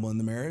me accountable in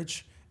the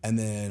marriage, and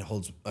then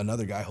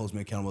another guy holds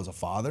me accountable as a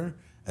father,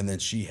 and then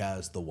she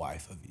has the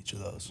wife of each of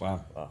those.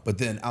 Wow. But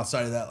then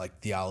outside of that, like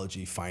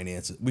theology,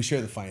 finance, we share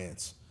the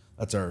finance.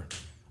 That's our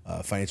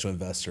financial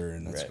investor,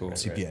 and that's cool.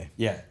 CPA. Right.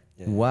 Yeah.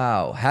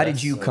 Wow. How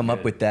did you come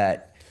up with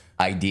that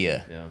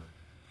idea? Yeah.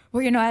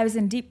 Well, I was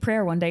in deep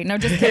prayer one day. No,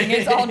 just kidding.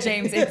 It's all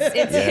James.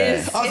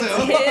 It's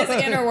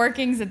his inner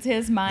workings. It's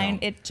his mind.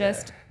 It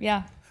just,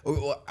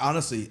 Well,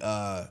 honestly,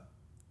 I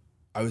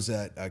was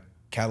at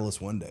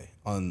Catalyst one day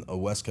on a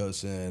West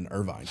Coast in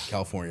Irvine,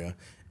 California,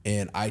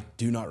 and I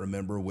do not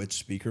remember which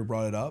speaker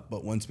brought it up,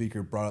 but one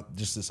speaker brought up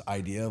just this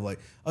idea of like,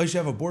 oh, you should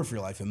have a board for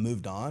your life, and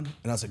moved on.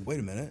 And I was like, wait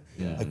a minute,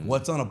 like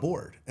what's on a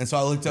board? And so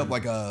I looked up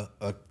like a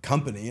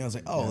company, and I was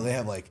like, oh, they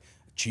have like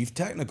chief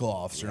technical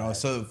officer. And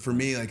so for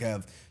me, like I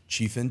have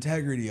chief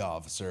integrity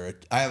officer.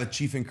 I have a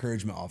chief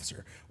encouragement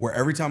officer, where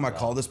every time I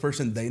call this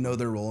person, they know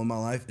their role in my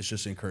life is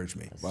just to encourage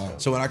me. Wow.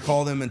 So when I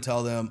call them and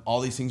tell them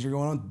all these things are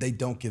going on, they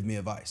don't give me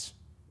advice.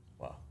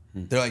 Wow.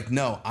 They're like,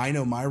 no, I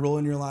know my role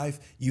in your life.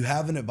 You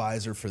have an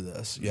advisor for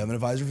this. You have an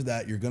advisor for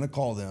that. You're going to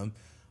call them,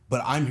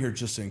 but I'm here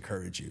just to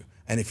encourage you.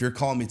 And if you're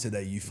calling me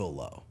today, you feel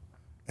low.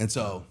 And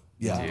so,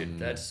 yeah. Dude,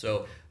 that's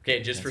so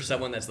okay. Just for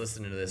someone that's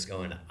listening to this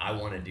going, I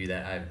want to do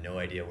that. I have no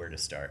idea where to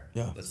start.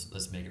 Yeah.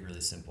 Let's make it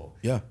really simple.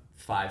 Yeah.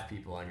 5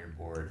 people on your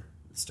board,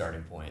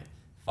 starting point.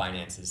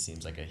 Finances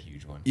seems like a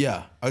huge one.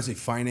 Yeah, I would say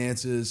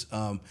finances.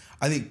 I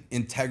think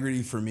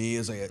integrity for me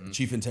is like a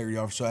chief integrity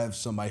officer. So I have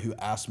somebody who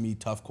asks me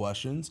tough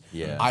questions.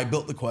 Yeah. I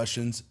built the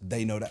questions.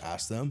 They know to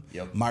ask them.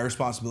 Yep. My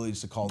responsibility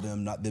is to call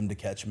them, not them to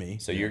catch me.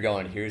 So you're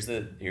going, here's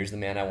the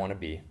man I want to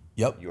be.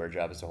 Yep. Your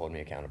job is to hold me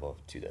accountable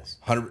to this.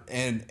 100,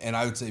 and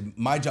I would say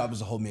my job is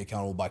to hold me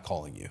accountable by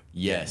calling you.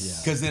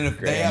 Yes. Because then if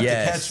they have to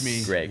catch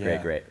me.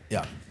 Great.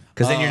 Yeah.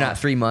 Because then you're not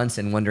 3 months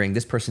and wondering,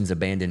 this person's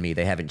abandoned me.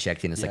 They haven't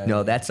checked in. It's like,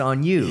 no, that's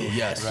on you.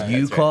 Yes. Right.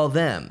 You That's call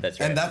them. That's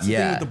right. And that's the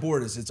thing with the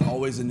board is it's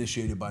always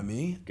initiated by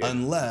me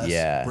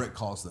unless Britt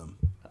calls them.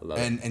 I love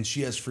and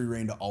she has free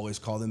reign to always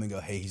call them and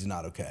go, hey, he's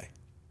not okay.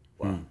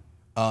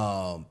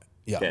 Wow.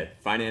 Yeah. Okay.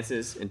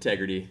 Finances,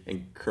 integrity,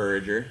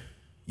 encourager.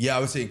 Yeah, I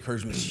would say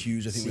encouragement is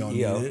huge. I think we all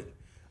need it.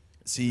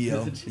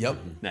 CEO. Yep.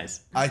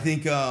 Nice. I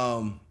think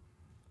I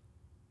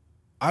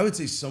would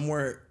say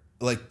somewhere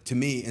like to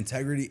me,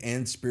 integrity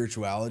and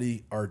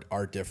spirituality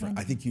are different.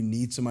 I think you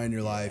need somebody in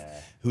your life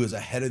who is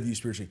ahead of you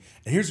spiritually.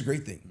 And here's the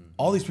great thing: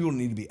 all these people don't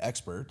need to be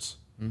experts.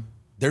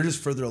 They're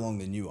just further along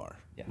than you are.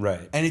 Yeah.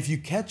 Right. And if you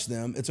catch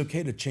them, it's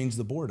okay to change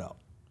the board out.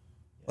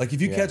 Like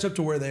if you catch up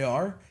to where they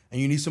are and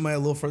you need somebody a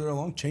little further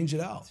along, change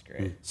it out. That's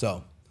great.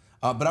 So,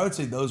 but I would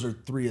say those are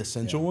 3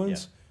 essential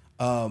ones.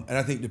 And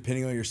I think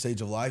depending on your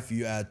stage of life,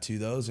 you add to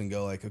those and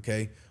go like,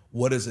 okay,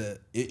 what is it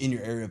in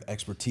your area of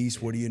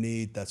expertise? What do you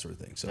need? That sort of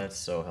thing. So That's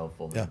so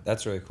helpful. Man. Yeah.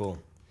 That's really cool.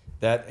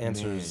 That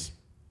answers,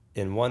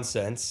 in one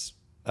sense,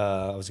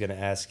 I was going to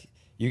ask,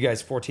 you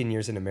guys 14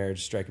 years into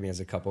marriage strike me as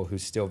a couple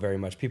who's still very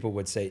much, people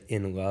would say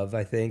in love,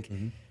 I think.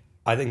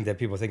 I think that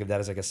people think of that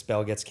as like a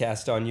spell gets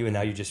cast on you and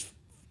now you just,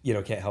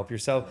 can't help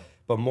yourself.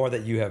 But more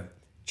that you have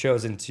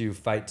chosen to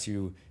fight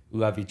to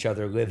love each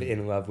other, live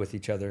in love with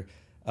each other.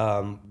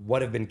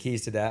 What have been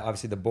keys to that?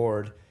 Obviously, the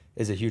board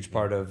is a huge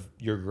part of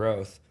your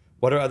growth.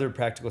 What are other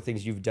practical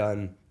things you've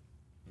done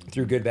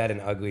through good, bad,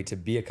 and ugly to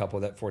be a couple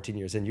that 14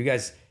 years in? You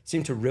guys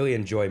seem to really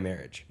enjoy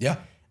marriage. Yeah.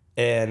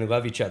 And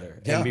love each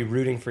other and be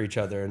rooting for each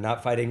other and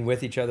not fighting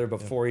with each other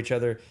but for each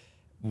other.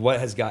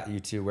 What has got you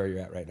to where you're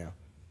at right now?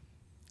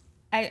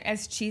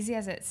 As cheesy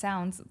as it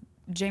sounds,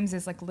 James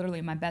is like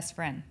literally my best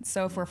friend.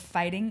 So if we're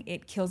fighting,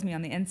 it kills me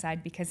on the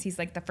inside because he's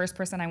like the first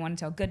person I want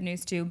to tell good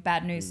news to,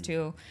 bad news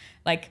to.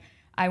 Like,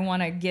 I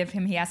want to give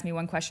him, he asked me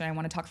one question, I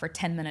want to talk for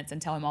 10 minutes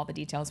and tell him all the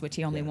details, which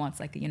he only wants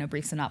like,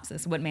 brief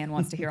synopsis. What man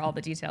wants to hear all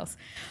the details?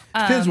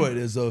 Depends what it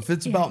is, though. If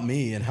it's about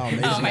me and how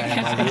amazing I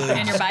am, I really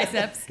and your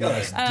biceps.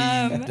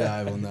 deep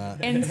dive on that.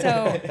 And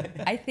so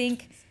I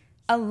think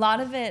a lot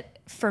of it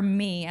for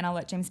me, and I'll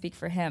let James speak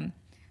for him,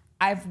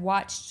 I've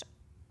watched,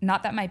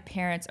 not that my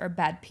parents are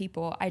bad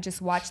people, I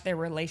just watched their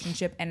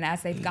relationship, and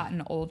as they've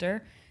gotten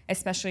older,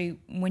 especially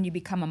when you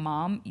become a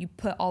mom, you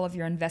put all of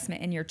your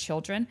investment in your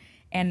children.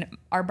 And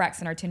our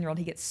Braxton, our 10-year-old,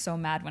 he gets so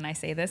mad when I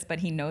say this, but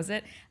he knows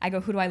it. I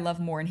go, who do I love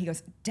more? And he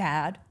goes,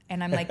 Dad.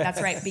 And I'm like,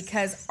 that's right,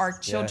 because our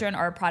children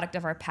are a product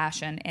of our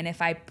passion. And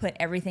if I put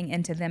everything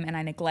into them and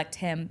I neglect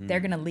him,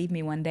 they're going to leave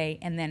me one day,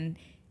 and then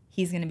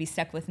he's going to be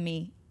stuck with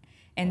me.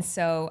 And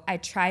so I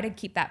try to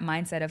keep that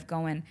mindset of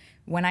going,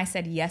 when I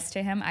said yes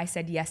to him, I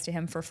said yes to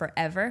him for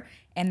forever.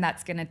 And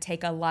that's going to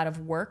take a lot of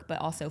work, but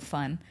also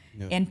fun.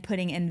 Yeah. And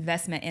putting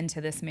investment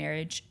into this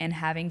marriage and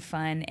having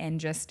fun and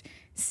just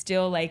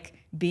still like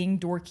being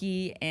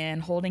dorky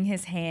and holding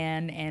his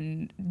hand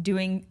and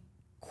doing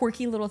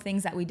quirky little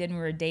things that we did when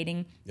we were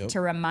dating to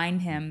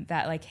remind him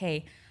that like,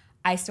 hey,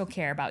 I still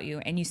care about you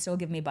and you still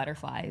give me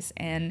butterflies,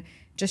 and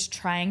just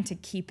trying to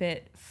keep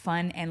it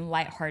fun and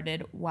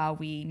lighthearted while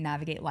we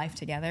navigate life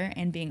together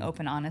and being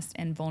open, honest,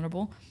 and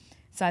vulnerable.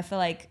 So I feel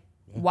like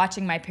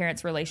watching my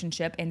parents'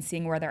 relationship and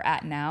seeing where they're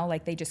at now,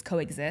 like they just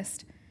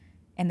coexist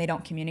and they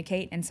don't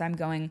communicate. And so I'm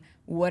going,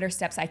 what are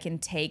steps I can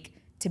take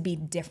to be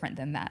different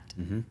than that?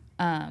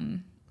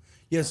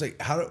 It's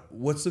like,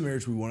 what's the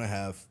marriage we want to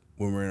have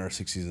when we're in our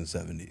 60s and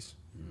 70s?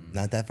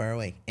 Not that far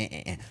away.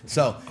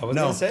 So I was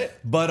gonna say it.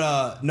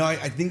 But no,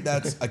 I think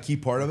that's a key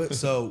part of it.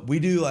 So we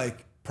do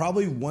like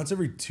probably once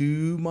every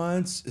 2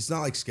 months. It's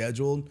not like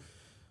scheduled,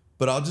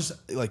 but I'll just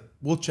like,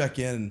 we'll check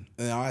in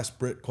and I'll ask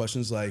Britt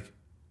questions like,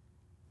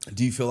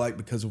 do you feel like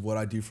because of what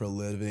I do for a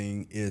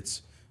living,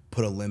 it's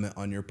put a limit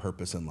on your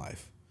purpose in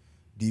life?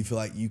 Do you feel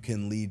like you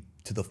can lead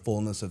to the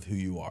fullness of who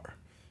you are?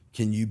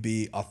 Can you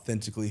be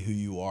authentically who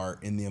you are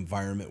in the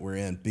environment we're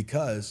in?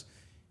 Because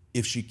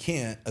if she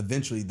can't,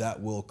 eventually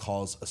that will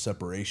cause a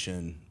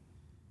separation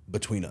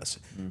between us.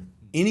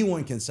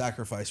 Anyone can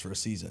sacrifice for a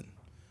season,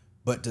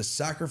 but to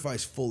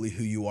sacrifice fully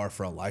who you are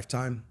for a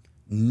lifetime,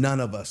 none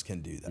of us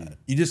can do that.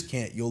 You just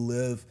can't. You'll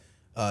live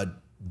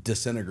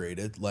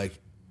disintegrated like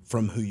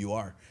from who you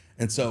are.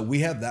 And so we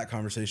have that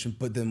conversation,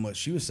 but then what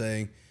she was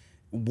saying,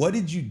 what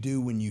did you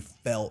do when you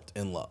felt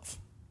in love?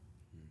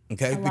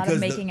 Okay, a lot of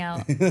making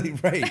out.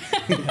 Right.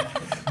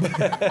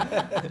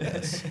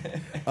 Yes.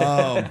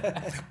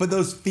 But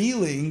those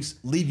feelings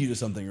lead you to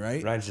something,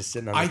 right? Ryan's just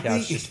sitting on the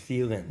couch, just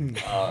feeling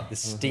the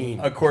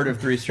steam. A cord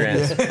of 3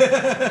 strands.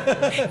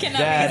 Cannot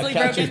be easily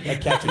broken.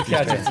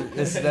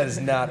 That is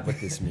not what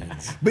this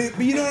means.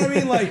 But you know what I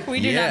mean? Like We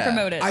do not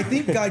promote it. I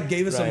think God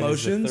gave us Ryan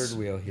is the emotions third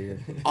wheel here.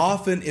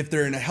 often if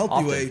they're in a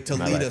healthy way to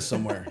my lead life. us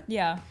somewhere.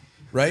 Yeah.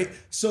 Right?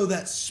 So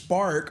that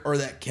spark or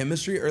that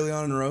chemistry early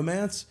on in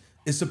romance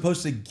is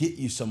supposed to get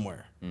you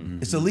somewhere.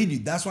 It's to lead you.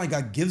 That's why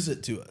God gives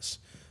it to us.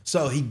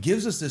 So he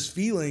gives us this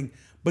feeling,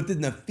 but then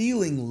the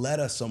feeling led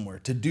us somewhere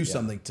to do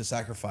something, to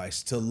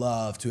sacrifice, to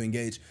love, to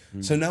engage.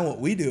 So now what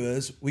we do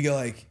is we go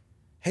like,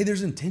 hey,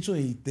 there's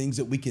intentionally things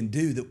that we can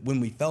do that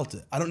when we felt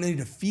it. I don't need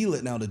to feel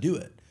it now to do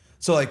it.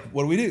 So like,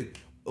 what do?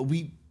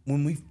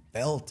 When we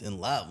felt in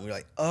love, we were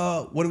like,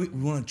 oh, we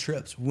went on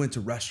trips. We went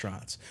to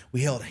restaurants.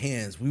 We held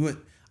hands.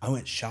 I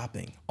went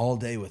shopping all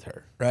day with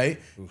her,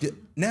 right?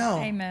 Now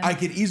Amen. I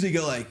could easily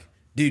go like,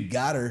 dude,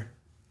 got her.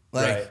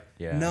 Like, Right.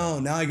 Yeah. no,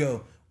 now I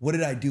go, what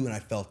did I do when I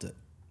felt it?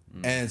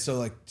 And so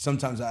like,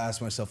 sometimes I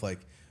ask myself like,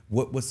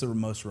 what's the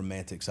most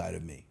romantic side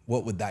of me?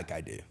 What would that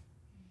guy do?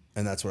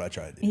 And that's what I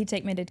try to do. He'd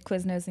take me to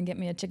Quiznos and get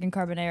me a chicken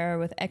carbonara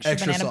with extra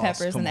Extra banana sauce,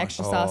 peppers come and on.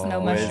 extra sauce, no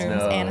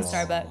mushrooms, and a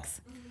Starbucks.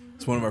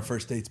 It's one of our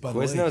first dates, by the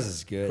way. Quiznos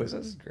is good.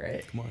 Quiznos is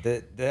great. Come on.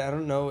 I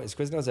don't know. Is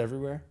Quiznos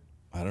everywhere?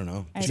 I don't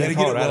know. I You gotta know.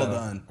 get it well Colorado.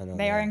 done. I know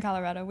They that. are in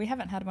Colorado. We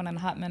haven't had one in a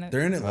hot minute.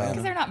 They're in Because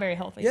Atlanta. they're not very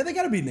healthy. Yeah, they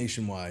gotta be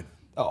nationwide.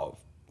 Oh,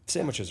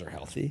 sandwiches are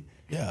healthy,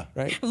 Yeah.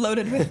 right?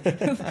 Loaded with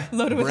Bread.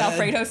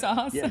 Alfredo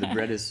sauce. Yeah, the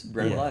bread is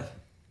bread of life.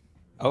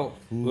 Oh,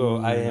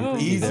 well, I am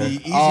pretty Easy, there.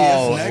 easy.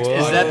 Oh, That's next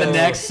is one. that the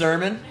next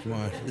sermon? Come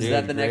on. Is Dude,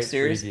 that the next great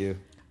series? preview.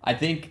 I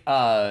think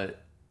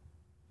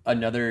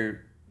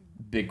another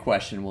big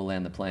question we'll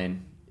land the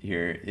plane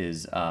here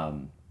is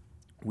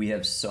we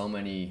have so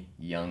many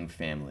young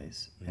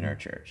families in our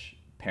church,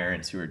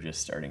 parents who are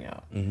just starting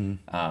out. And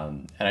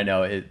I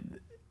know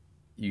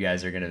you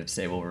guys are going to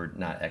say, well, we're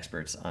not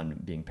experts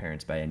on being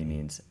parents by any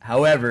means.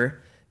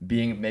 However,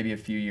 being maybe a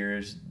few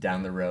years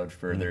down the road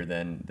further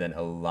than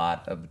a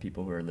lot of the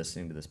people who are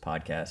listening to this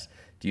podcast,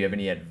 do you have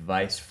any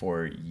advice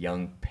for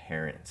young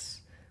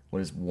parents?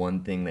 What is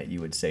one thing that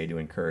you would say to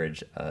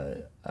encourage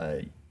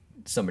a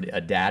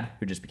dad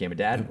who just became a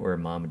dad or a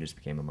mom who just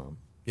became a mom?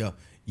 Yeah.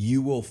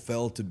 You will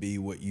fail to be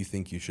what you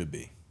think you should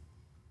be.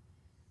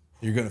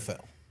 You're going to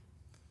fail.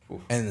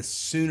 Oof. And the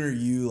sooner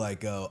you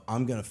go,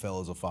 I'm going to fail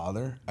as a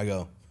father, I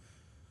go,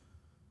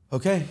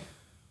 okay,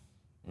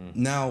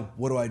 now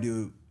what do I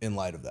do in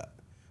light of that?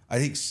 I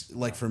think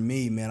for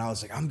me, man, I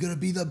was like,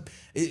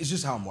 it's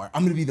just how I'm wired.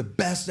 I'm going to be the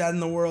best dad in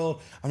the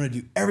world. I'm going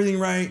to do everything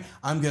right.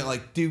 I'm going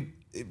to do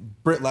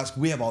Britt,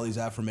 we have all these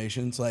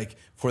affirmations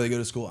before they go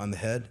to school. I'm the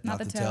head, not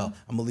the tail.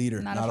 I'm a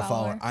leader, not a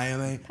follower. I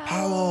am a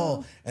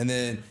Powell. And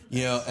then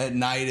at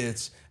night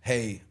it's,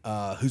 hey,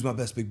 who's my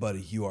best big buddy?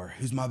 You are.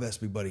 Who's my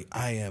best big buddy?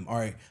 I am. All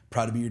right,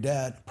 proud to be your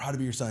dad, proud to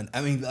be your son. I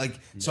mean,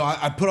 so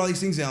I put all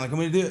these things down, I'm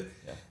gonna do it,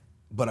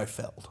 but I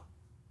failed.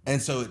 And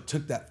so it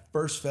took that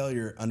first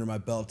failure under my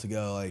belt to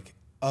go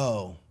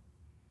oh,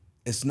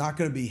 it's not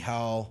gonna be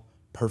how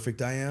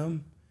perfect I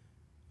am.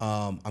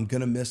 I'm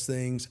going to miss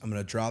things. I'm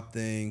going to drop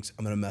things.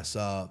 I'm going to mess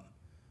up.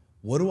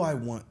 What do I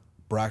want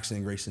Braxton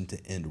and Grayson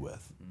to end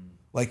with?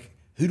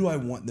 Who do I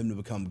want them to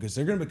become? Because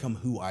they're going to become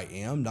who I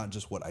am, not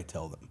just what I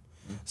tell them.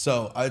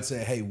 So I'd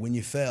say, hey, when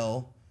you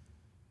fail,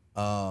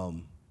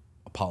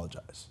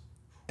 apologize.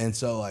 And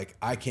so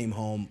I came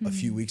home a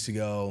few weeks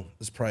ago.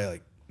 This is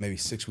probably maybe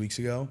 6 weeks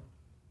ago.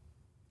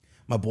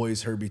 My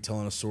boys heard me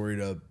telling a story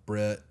to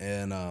Britt,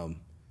 and I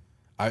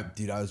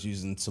was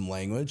using some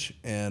language,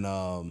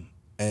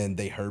 and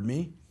they heard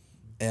me,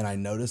 and I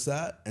noticed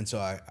that. And so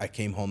I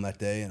came home that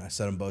day, and I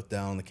set them both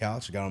down on the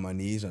couch. I got on my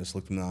knees, and I just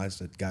looked them in the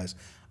eyes and said, guys,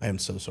 I am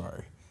so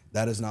sorry.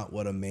 That is not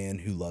what a man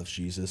who loves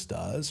Jesus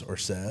does or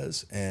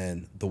says.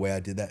 And the way I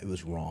did that, it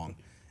was wrong.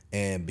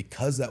 And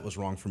because that was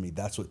wrong for me,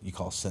 that's what you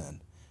call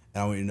sin.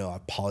 And I want you to know I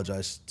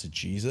apologize to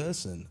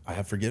Jesus, and I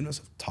have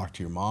forgiveness. I've talked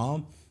to your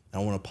mom,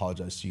 and I want to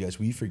apologize to you guys.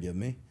 Will you forgive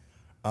me?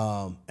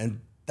 And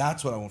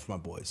that's what I want for my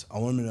boys. I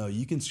want them to know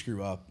you can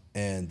screw up,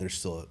 and there's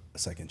still a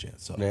second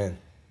chance. So, man.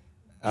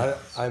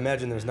 I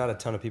imagine there's not a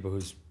ton of people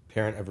whose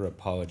parent ever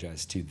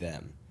apologized to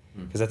them.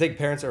 Because I think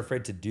parents are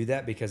afraid to do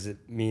that because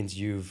it means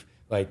you've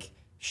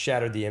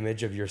shattered the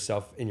image of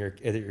yourself and your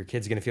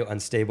kid's going to feel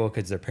unstable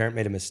because their parent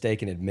made a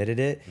mistake and admitted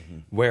it.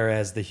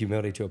 Whereas the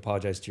humility to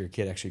apologize to your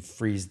kid actually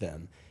frees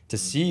them to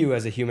see you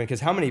as a human.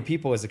 Because how many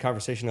people is the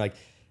conversation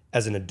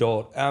as an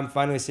adult, I'm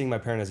finally seeing my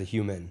parent as a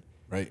human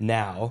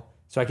now.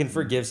 So I can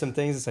forgive some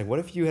things. It's what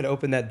if you had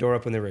opened that door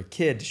up when they were a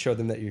kid to show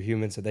them that you're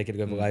human so they could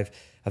live a life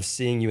of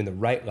seeing you in the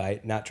right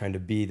light, not trying to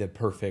be the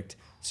perfect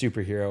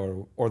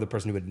superhero or the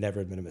person who would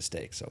never admit a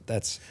mistake. So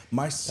that's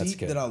my seat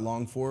that I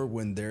long for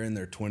when they're in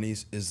their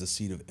 20s is the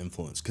seat of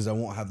influence because I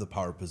won't have the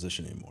power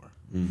position anymore.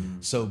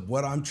 So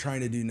what I'm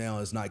trying to do now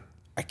is I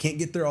can't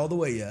get there all the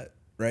way yet,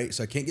 right?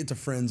 So I can't get to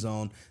friend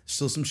zone.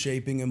 Still some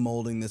shaping and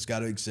molding that's got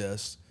to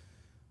exist.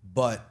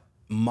 But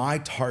my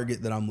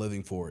target that I'm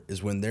living for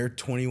is when they're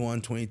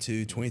 21,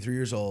 22, 23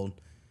 years old,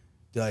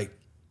 they're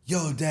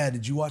yo, Dad,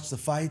 did you watch the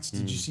fights?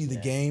 Did you see the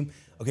game?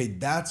 Okay,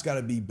 that's got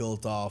to be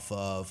built off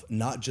of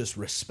not just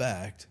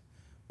respect,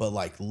 but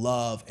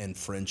love and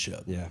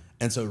friendship. Yeah.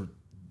 And so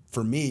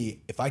for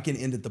me, if I can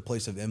end at the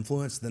place of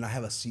influence, then I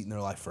have a seat in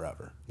their life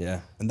forever.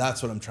 Yeah. And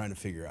that's what I'm trying to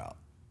figure out.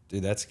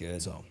 Dude, that's good.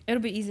 So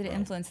it'll be easy to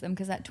influence them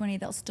because at 20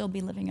 they'll still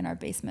be living in our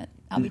basement.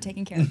 I'll be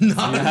taking care of them.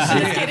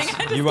 Just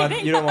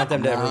kidding. You don't want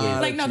them to ever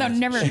leave. No, they'll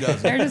never.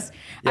 They're just.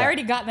 I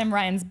already got them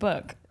Ryan's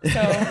book, so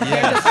that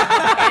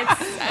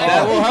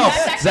will help.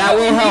 That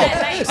will help.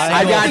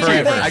 I got you.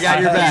 I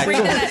got your back.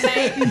 Read that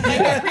at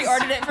night. I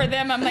pre-ordered it for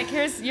them. I'm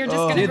you're just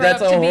gonna grow up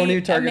that's a to whole be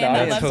new target a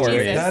man audience that loves for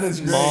Jesus. That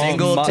is great.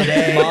 Single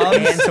today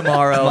and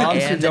tomorrow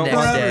and the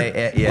next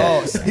day.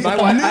 Yeah. My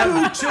wife,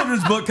 new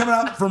children's book coming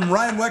out from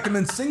Ryan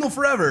Weckerman, Single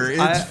Forever.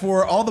 It's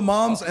for all the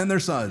moms and their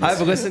sons.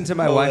 I've listened to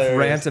my wife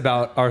rant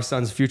about our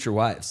son's future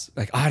wives.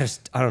 I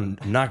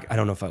don't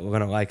know if we're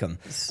gonna like them.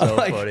 So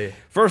funny.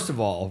 First of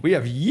all, we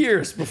have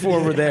years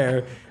before we're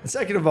there. And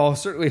second of all,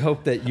 certainly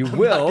hope that you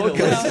will,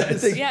 because I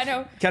think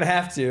kind of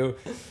have to.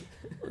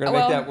 We're gonna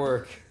make that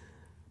work.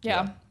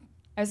 Yeah.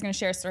 I was going to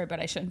share a story, but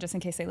I shouldn't, just in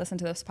case they listen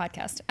to this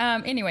podcast.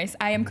 Anyways,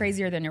 I am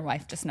crazier than your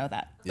wife. Just know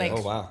that.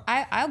 Oh wow.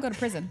 I'll go to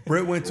prison.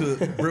 Britt went to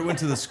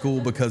the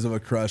school because of a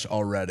crush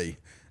already,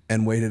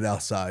 and waited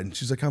outside. And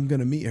she's like, "I'm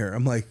gonna meet her."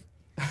 I'm like.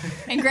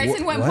 And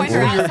Grayson wouldn't point her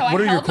out, so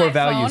I held my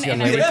phone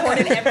and I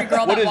recorded every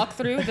girl that walked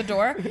through the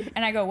door.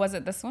 And I go, was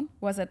it this one?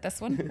 Was it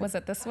this one? Was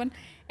it this one?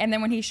 And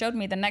then when he showed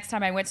me, the next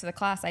time I went to the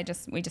class,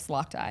 we just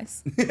locked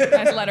eyes. I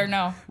just let her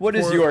know. What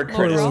is your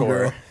credit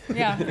score?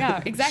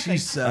 Yeah, exactly.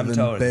 She's 7,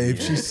 babe.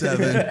 She's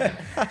 7.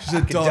 She's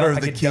a daughter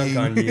of the king.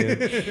 Dunk on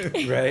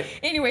you. Right?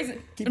 Anyways,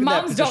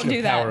 moms don't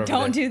do that.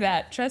 Don't do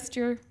that. Trust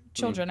your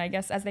children, I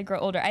guess, as they grow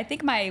older. I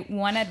think my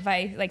one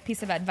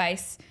piece of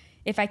advice,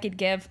 if I could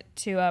give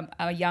to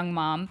a young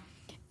mom,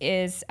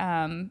 is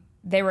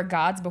they were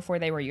God's before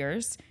they were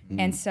yours.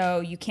 And so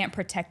you can't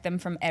protect them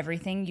from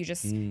everything. You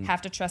just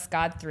have to trust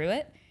God through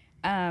it.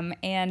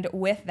 And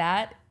with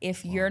that,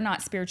 if you're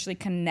not spiritually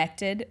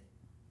connected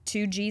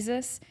to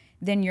Jesus,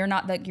 then you're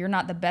not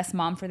the best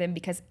mom for them,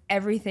 because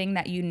everything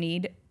that you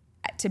need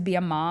to be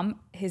a mom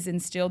is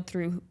instilled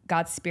through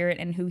God's Spirit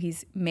and who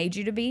He's made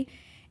you to be.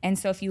 And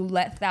so if you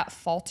let that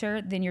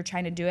falter, then you're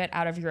trying to do it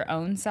out of your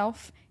own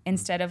self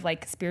instead of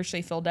like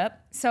spiritually filled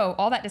up. So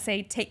all that to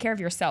say, take care of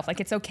yourself. Like,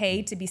 it's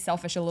okay to be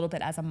selfish a little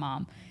bit as a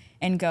mom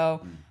and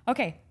go,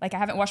 okay, like I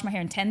haven't washed my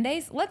hair in 10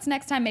 days. Let's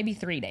next time maybe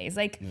 3 days.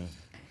 Like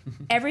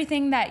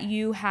everything that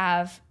you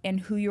have and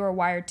who you are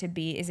wired to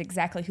be is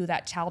exactly who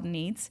that child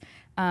needs.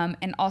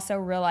 And also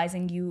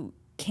realizing you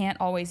can't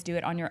always do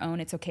it on your own.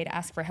 It's okay to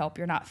ask for help.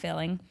 You're not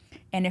failing.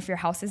 And if your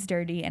house is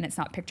dirty and it's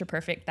not picture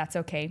perfect, that's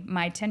okay.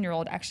 My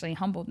 10-year-old actually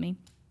humbled me.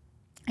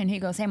 And he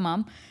goes, hey,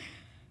 Mom,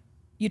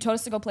 you told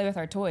us to go play with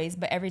our toys,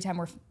 but every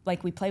time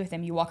we play with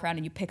them, you walk around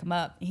and you pick them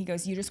up. And he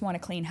goes, you just want a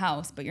clean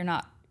house, but you're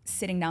not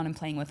sitting down and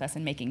playing with us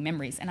and making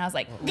memories. And I was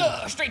like,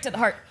 straight to the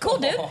heart. Cool,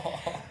 dude.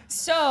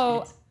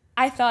 So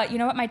I thought, you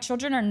know what? My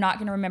children are not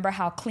going to remember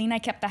how clean I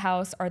kept the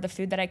house or the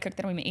food that I cooked.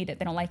 They don't even eat it.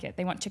 They don't like it.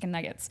 They want chicken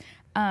nuggets.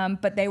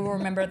 But they will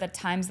remember the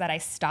times that I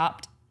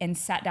stopped and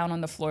sat down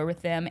on the floor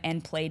with them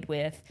and played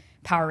with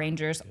Power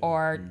Rangers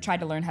or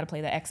tried to learn how to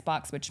play the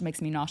Xbox, which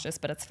makes me nauseous,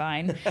 but it's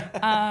fine.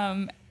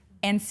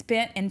 And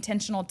spent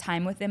intentional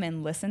time with them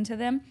and listened to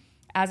them,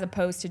 as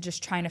opposed to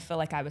just trying to feel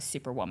like I was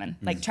Superwoman,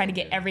 like trying to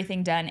get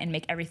everything done and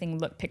make everything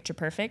look picture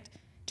perfect.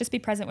 Just be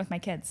present with my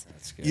kids.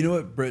 That's good. You know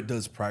what Britt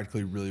does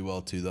practically really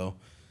well too, though?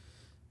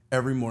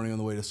 Every morning on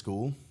the way to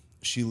school,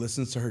 she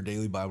listens to her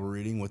daily Bible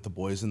reading with the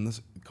boys in the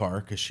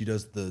car because she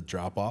does the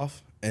drop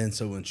off. And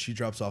so when she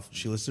drops off,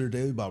 she listens to her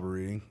daily Bible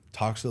reading,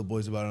 talks to the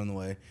boys about it on the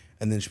way,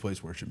 and then she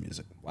plays worship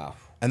music. Wow.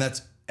 And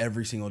that's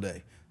every single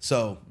day.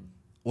 So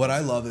what I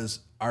love is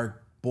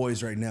our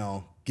boys right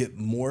now get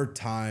more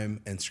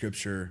time and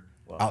scripture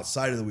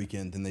outside of the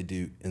weekend than they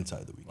do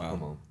inside the weekend.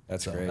 Wow.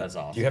 That's great. That's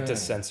awesome. Do you have to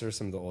censor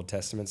some of the Old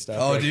Testament stuff?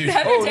 Oh, Like, dude. They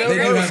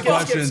do have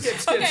questions.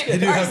 They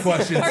do have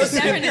questions. Our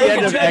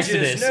 7-year-old.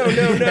 Exodus. No.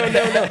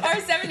 Our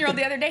 7-year-old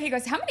the other day, he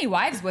goes, how many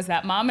wives was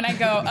that, Mom? And I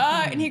go,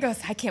 and he goes,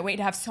 I can't wait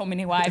to have so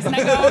many wives. And I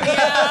go,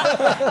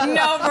 yeah,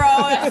 no,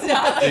 bro, that's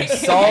not like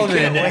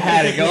Solomon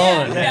had it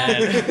going,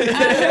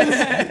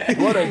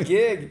 man. What a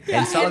gig.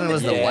 And Solomon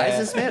was the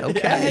wisest man?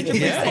 Okay.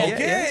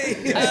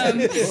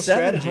 Okay.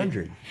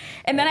 700.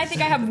 And then I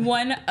think I have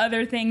one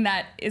other thing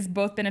that is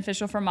both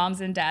beneficial for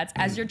moms and dads.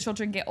 As your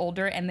children get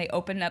older and they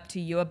open up to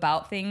you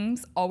about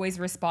things, always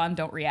respond,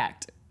 don't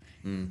react.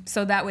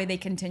 So that way they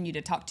continue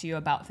to talk to you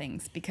about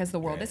things, because the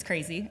world is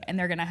crazy and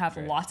they're going to have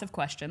lots of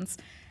questions.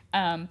 What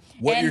and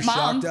you're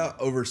Mom, shocked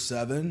at over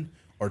 7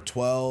 or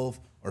 12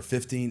 or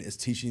 15 is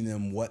teaching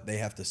them what they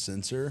have to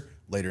censor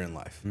later in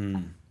life.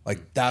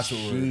 Like that's what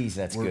Jeez,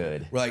 that's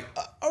good. We're like,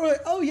 all right,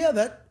 oh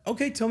yeah,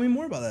 okay, tell me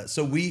more about that.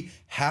 So we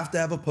have to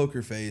have a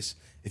poker face.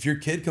 If your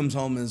kid comes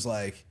home and is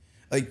like,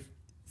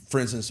 for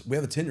instance, we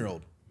have a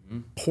 10-year-old.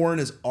 Porn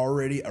is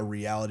already a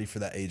reality for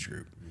that age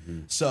group.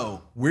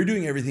 So we're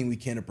doing everything we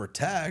can to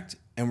protect,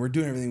 and we're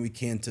doing everything we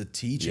can to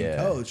teach and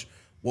coach.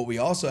 What we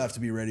also have to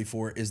be ready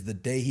for is the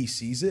day he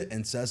sees it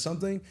and says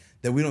something,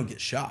 that we don't get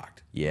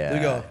shocked. Yeah. We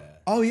go,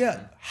 oh yeah,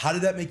 how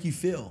did that make you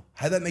feel?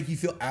 How did that make you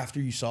feel after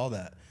you saw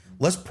that?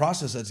 Let's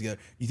process that together.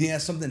 You think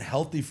that's something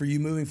healthy for you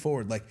moving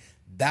forward? Like,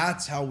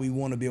 that's how we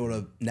want to be able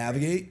to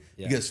navigate,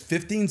 because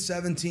 15,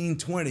 17,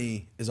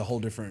 20 is a whole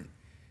different,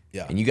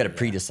 And you got to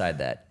pre-decide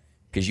that,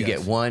 because you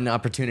get one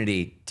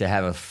opportunity to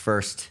have a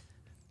first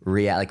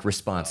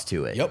response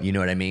to it. Yep. You know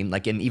what I mean?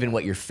 Like, and even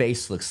what your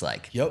face looks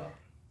like Yep.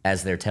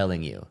 as they're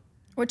telling you.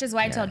 which is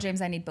why I tell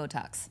James I need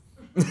Botox.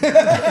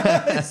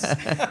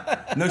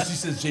 No, she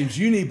says, James,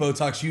 you need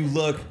Botox. You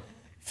look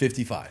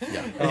 55.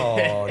 Yeah.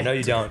 Oh, no,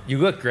 you don't. You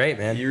look great,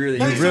 man. You really,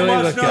 Thanks so really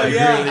much. look No, good.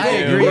 yeah, I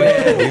agree,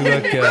 man. You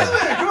look good.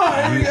 Come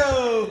on, here we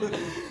go.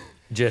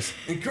 Just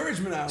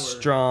Encouragement hour.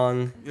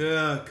 strong.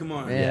 Yeah, come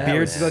on. Yeah.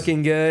 Beard's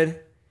looking good.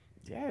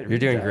 Yeah, it You're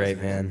doing does,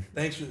 great, man.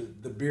 Thanks for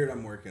the beard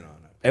I'm working on.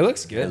 It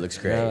looks good. It looks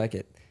great. I like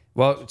it.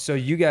 Well, so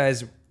you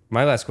guys,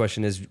 my last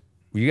question is,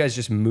 will you guys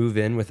just move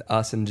in with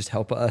us and just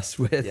help us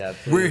with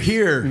We're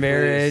here.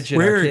 marriage and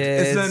We're our here.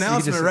 kids? It's an You can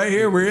announcement just- right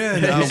here. We're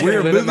in. just We're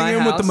live at moving my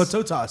in with the house.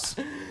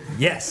 Matotas.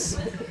 Yes.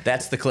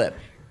 That's the clip.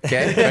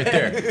 Okay, right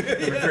there.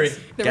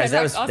 The Guys, Red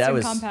that was Sox that Austin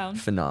was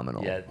compound.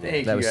 phenomenal. Yeah,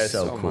 thank that you was guys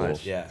so cool.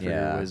 much Yeah. for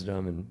your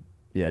wisdom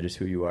and just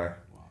who you are.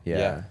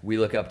 Yeah. We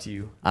look up to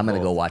you. I'm gonna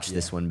go both. watch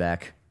this one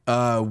back.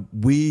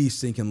 We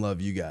stink and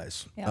love you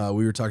guys. Yeah.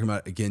 We were talking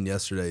about it again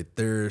yesterday.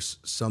 There's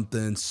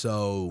something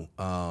so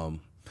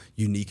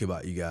unique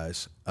about you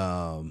guys.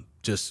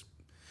 Just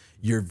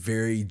you're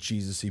very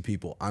Jesus-y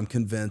people. I'm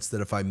convinced that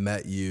if I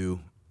met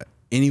you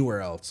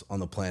anywhere else on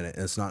the planet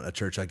and it's not in a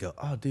church, I go,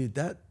 oh, dude,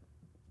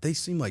 they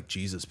seem like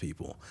Jesus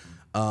people.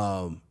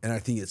 And I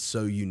think it's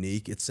so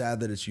unique. It's sad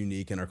that it's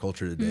unique in our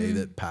culture today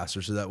that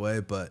pastors are that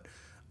way. But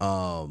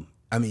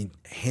I mean,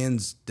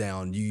 hands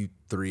down, you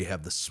three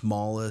have the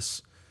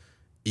smallest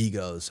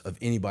egos of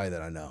anybody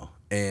that I know.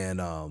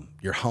 And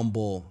you're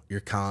humble,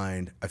 you're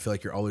kind. I feel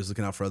like you're always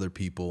looking out for other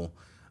people.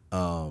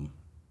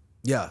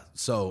 yeah,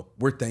 so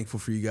we're thankful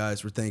for you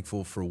guys. We're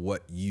thankful for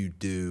what you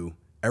do.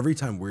 Every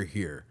time we're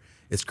here,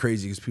 it's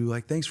crazy because people are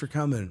like, thanks for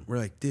coming. We're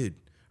like, dude,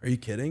 are you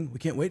kidding? We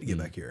can't wait to get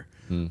back here.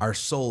 Our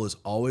soul is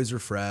always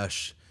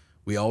refreshed.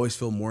 We always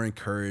feel more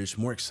encouraged,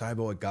 more excited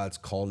about what God's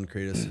called and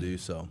created us to do.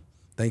 So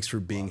thanks for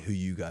being who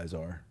you guys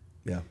are.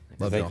 Yeah.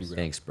 Love Thank y'all. you,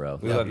 Thanks, bro.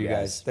 We love you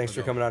guys. Thanks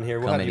for coming on here.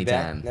 We'll Come have you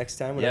back anytime. next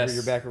time whenever Yes.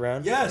 you're back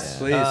around. Yes.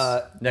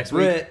 Please. Next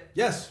week. Britt,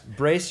 Yes.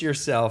 brace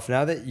yourself.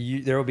 Now that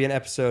there will be an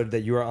episode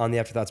that you are on the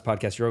Afterthoughts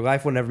podcast, your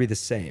life will never be the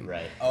same.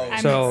 Right. Oh, I'm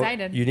So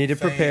excited. you need to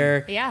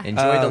prepare. Yeah.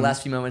 Enjoy the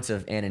last few moments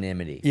of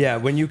anonymity. Yeah,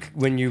 when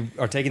you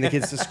are taking the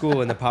kids to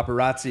school and the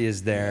paparazzi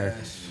is there,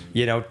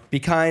 be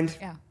kind.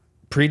 Yeah.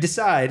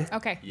 Pre-decide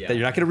Okay. Yeah. that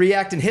you're not going to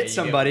react and hit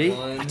somebody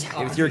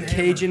with your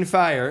Cajun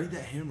fire.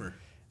 That hammer.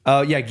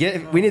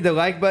 We need the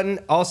like button.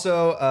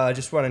 Also,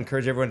 just want to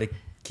encourage everyone to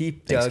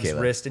keep Thanks, Doug's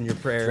Caleb. wrist in your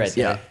prayers. Right,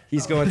 yeah.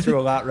 He's going through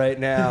a lot right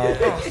now.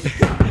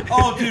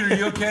 Oh, dude, are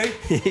you okay?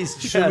 He's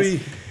just, Should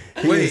we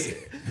wait?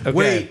 Okay.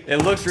 Wait. It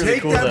looks really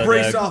Take cool. that though,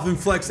 brace Doug. off and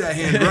flex that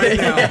hand right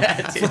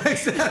now.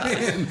 Flex that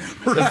hand.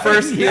 The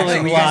first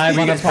healing live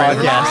on a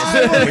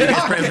podcast. Will you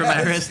guys pray for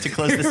my wrist to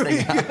close this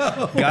thing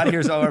out? God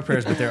hears all our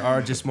prayers, but there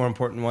are just more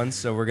important ones,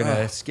 so we're going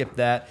to skip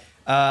that.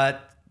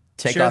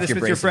 Take Share off this your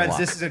with your brace and friends. walk.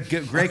 This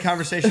is a great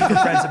conversation for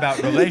friends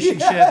about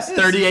relationships.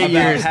 38 about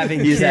years having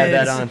he's kids. had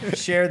that on.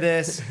 Share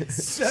this.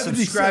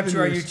 Subscribe to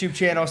our years. YouTube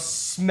channel.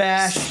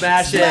 Smash it.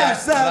 Smash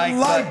that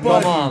like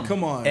button.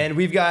 Come on. And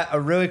we've got a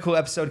really cool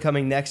episode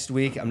coming next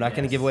week. I'm not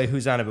going to give away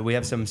who's on it, but we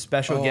have some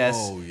special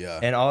guests.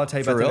 yeah. And all I'll tell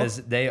you For about them real? is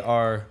they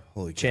are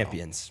Holy cow.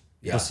 champions.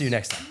 We'll Yes. see you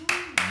next time.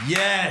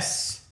 Yes.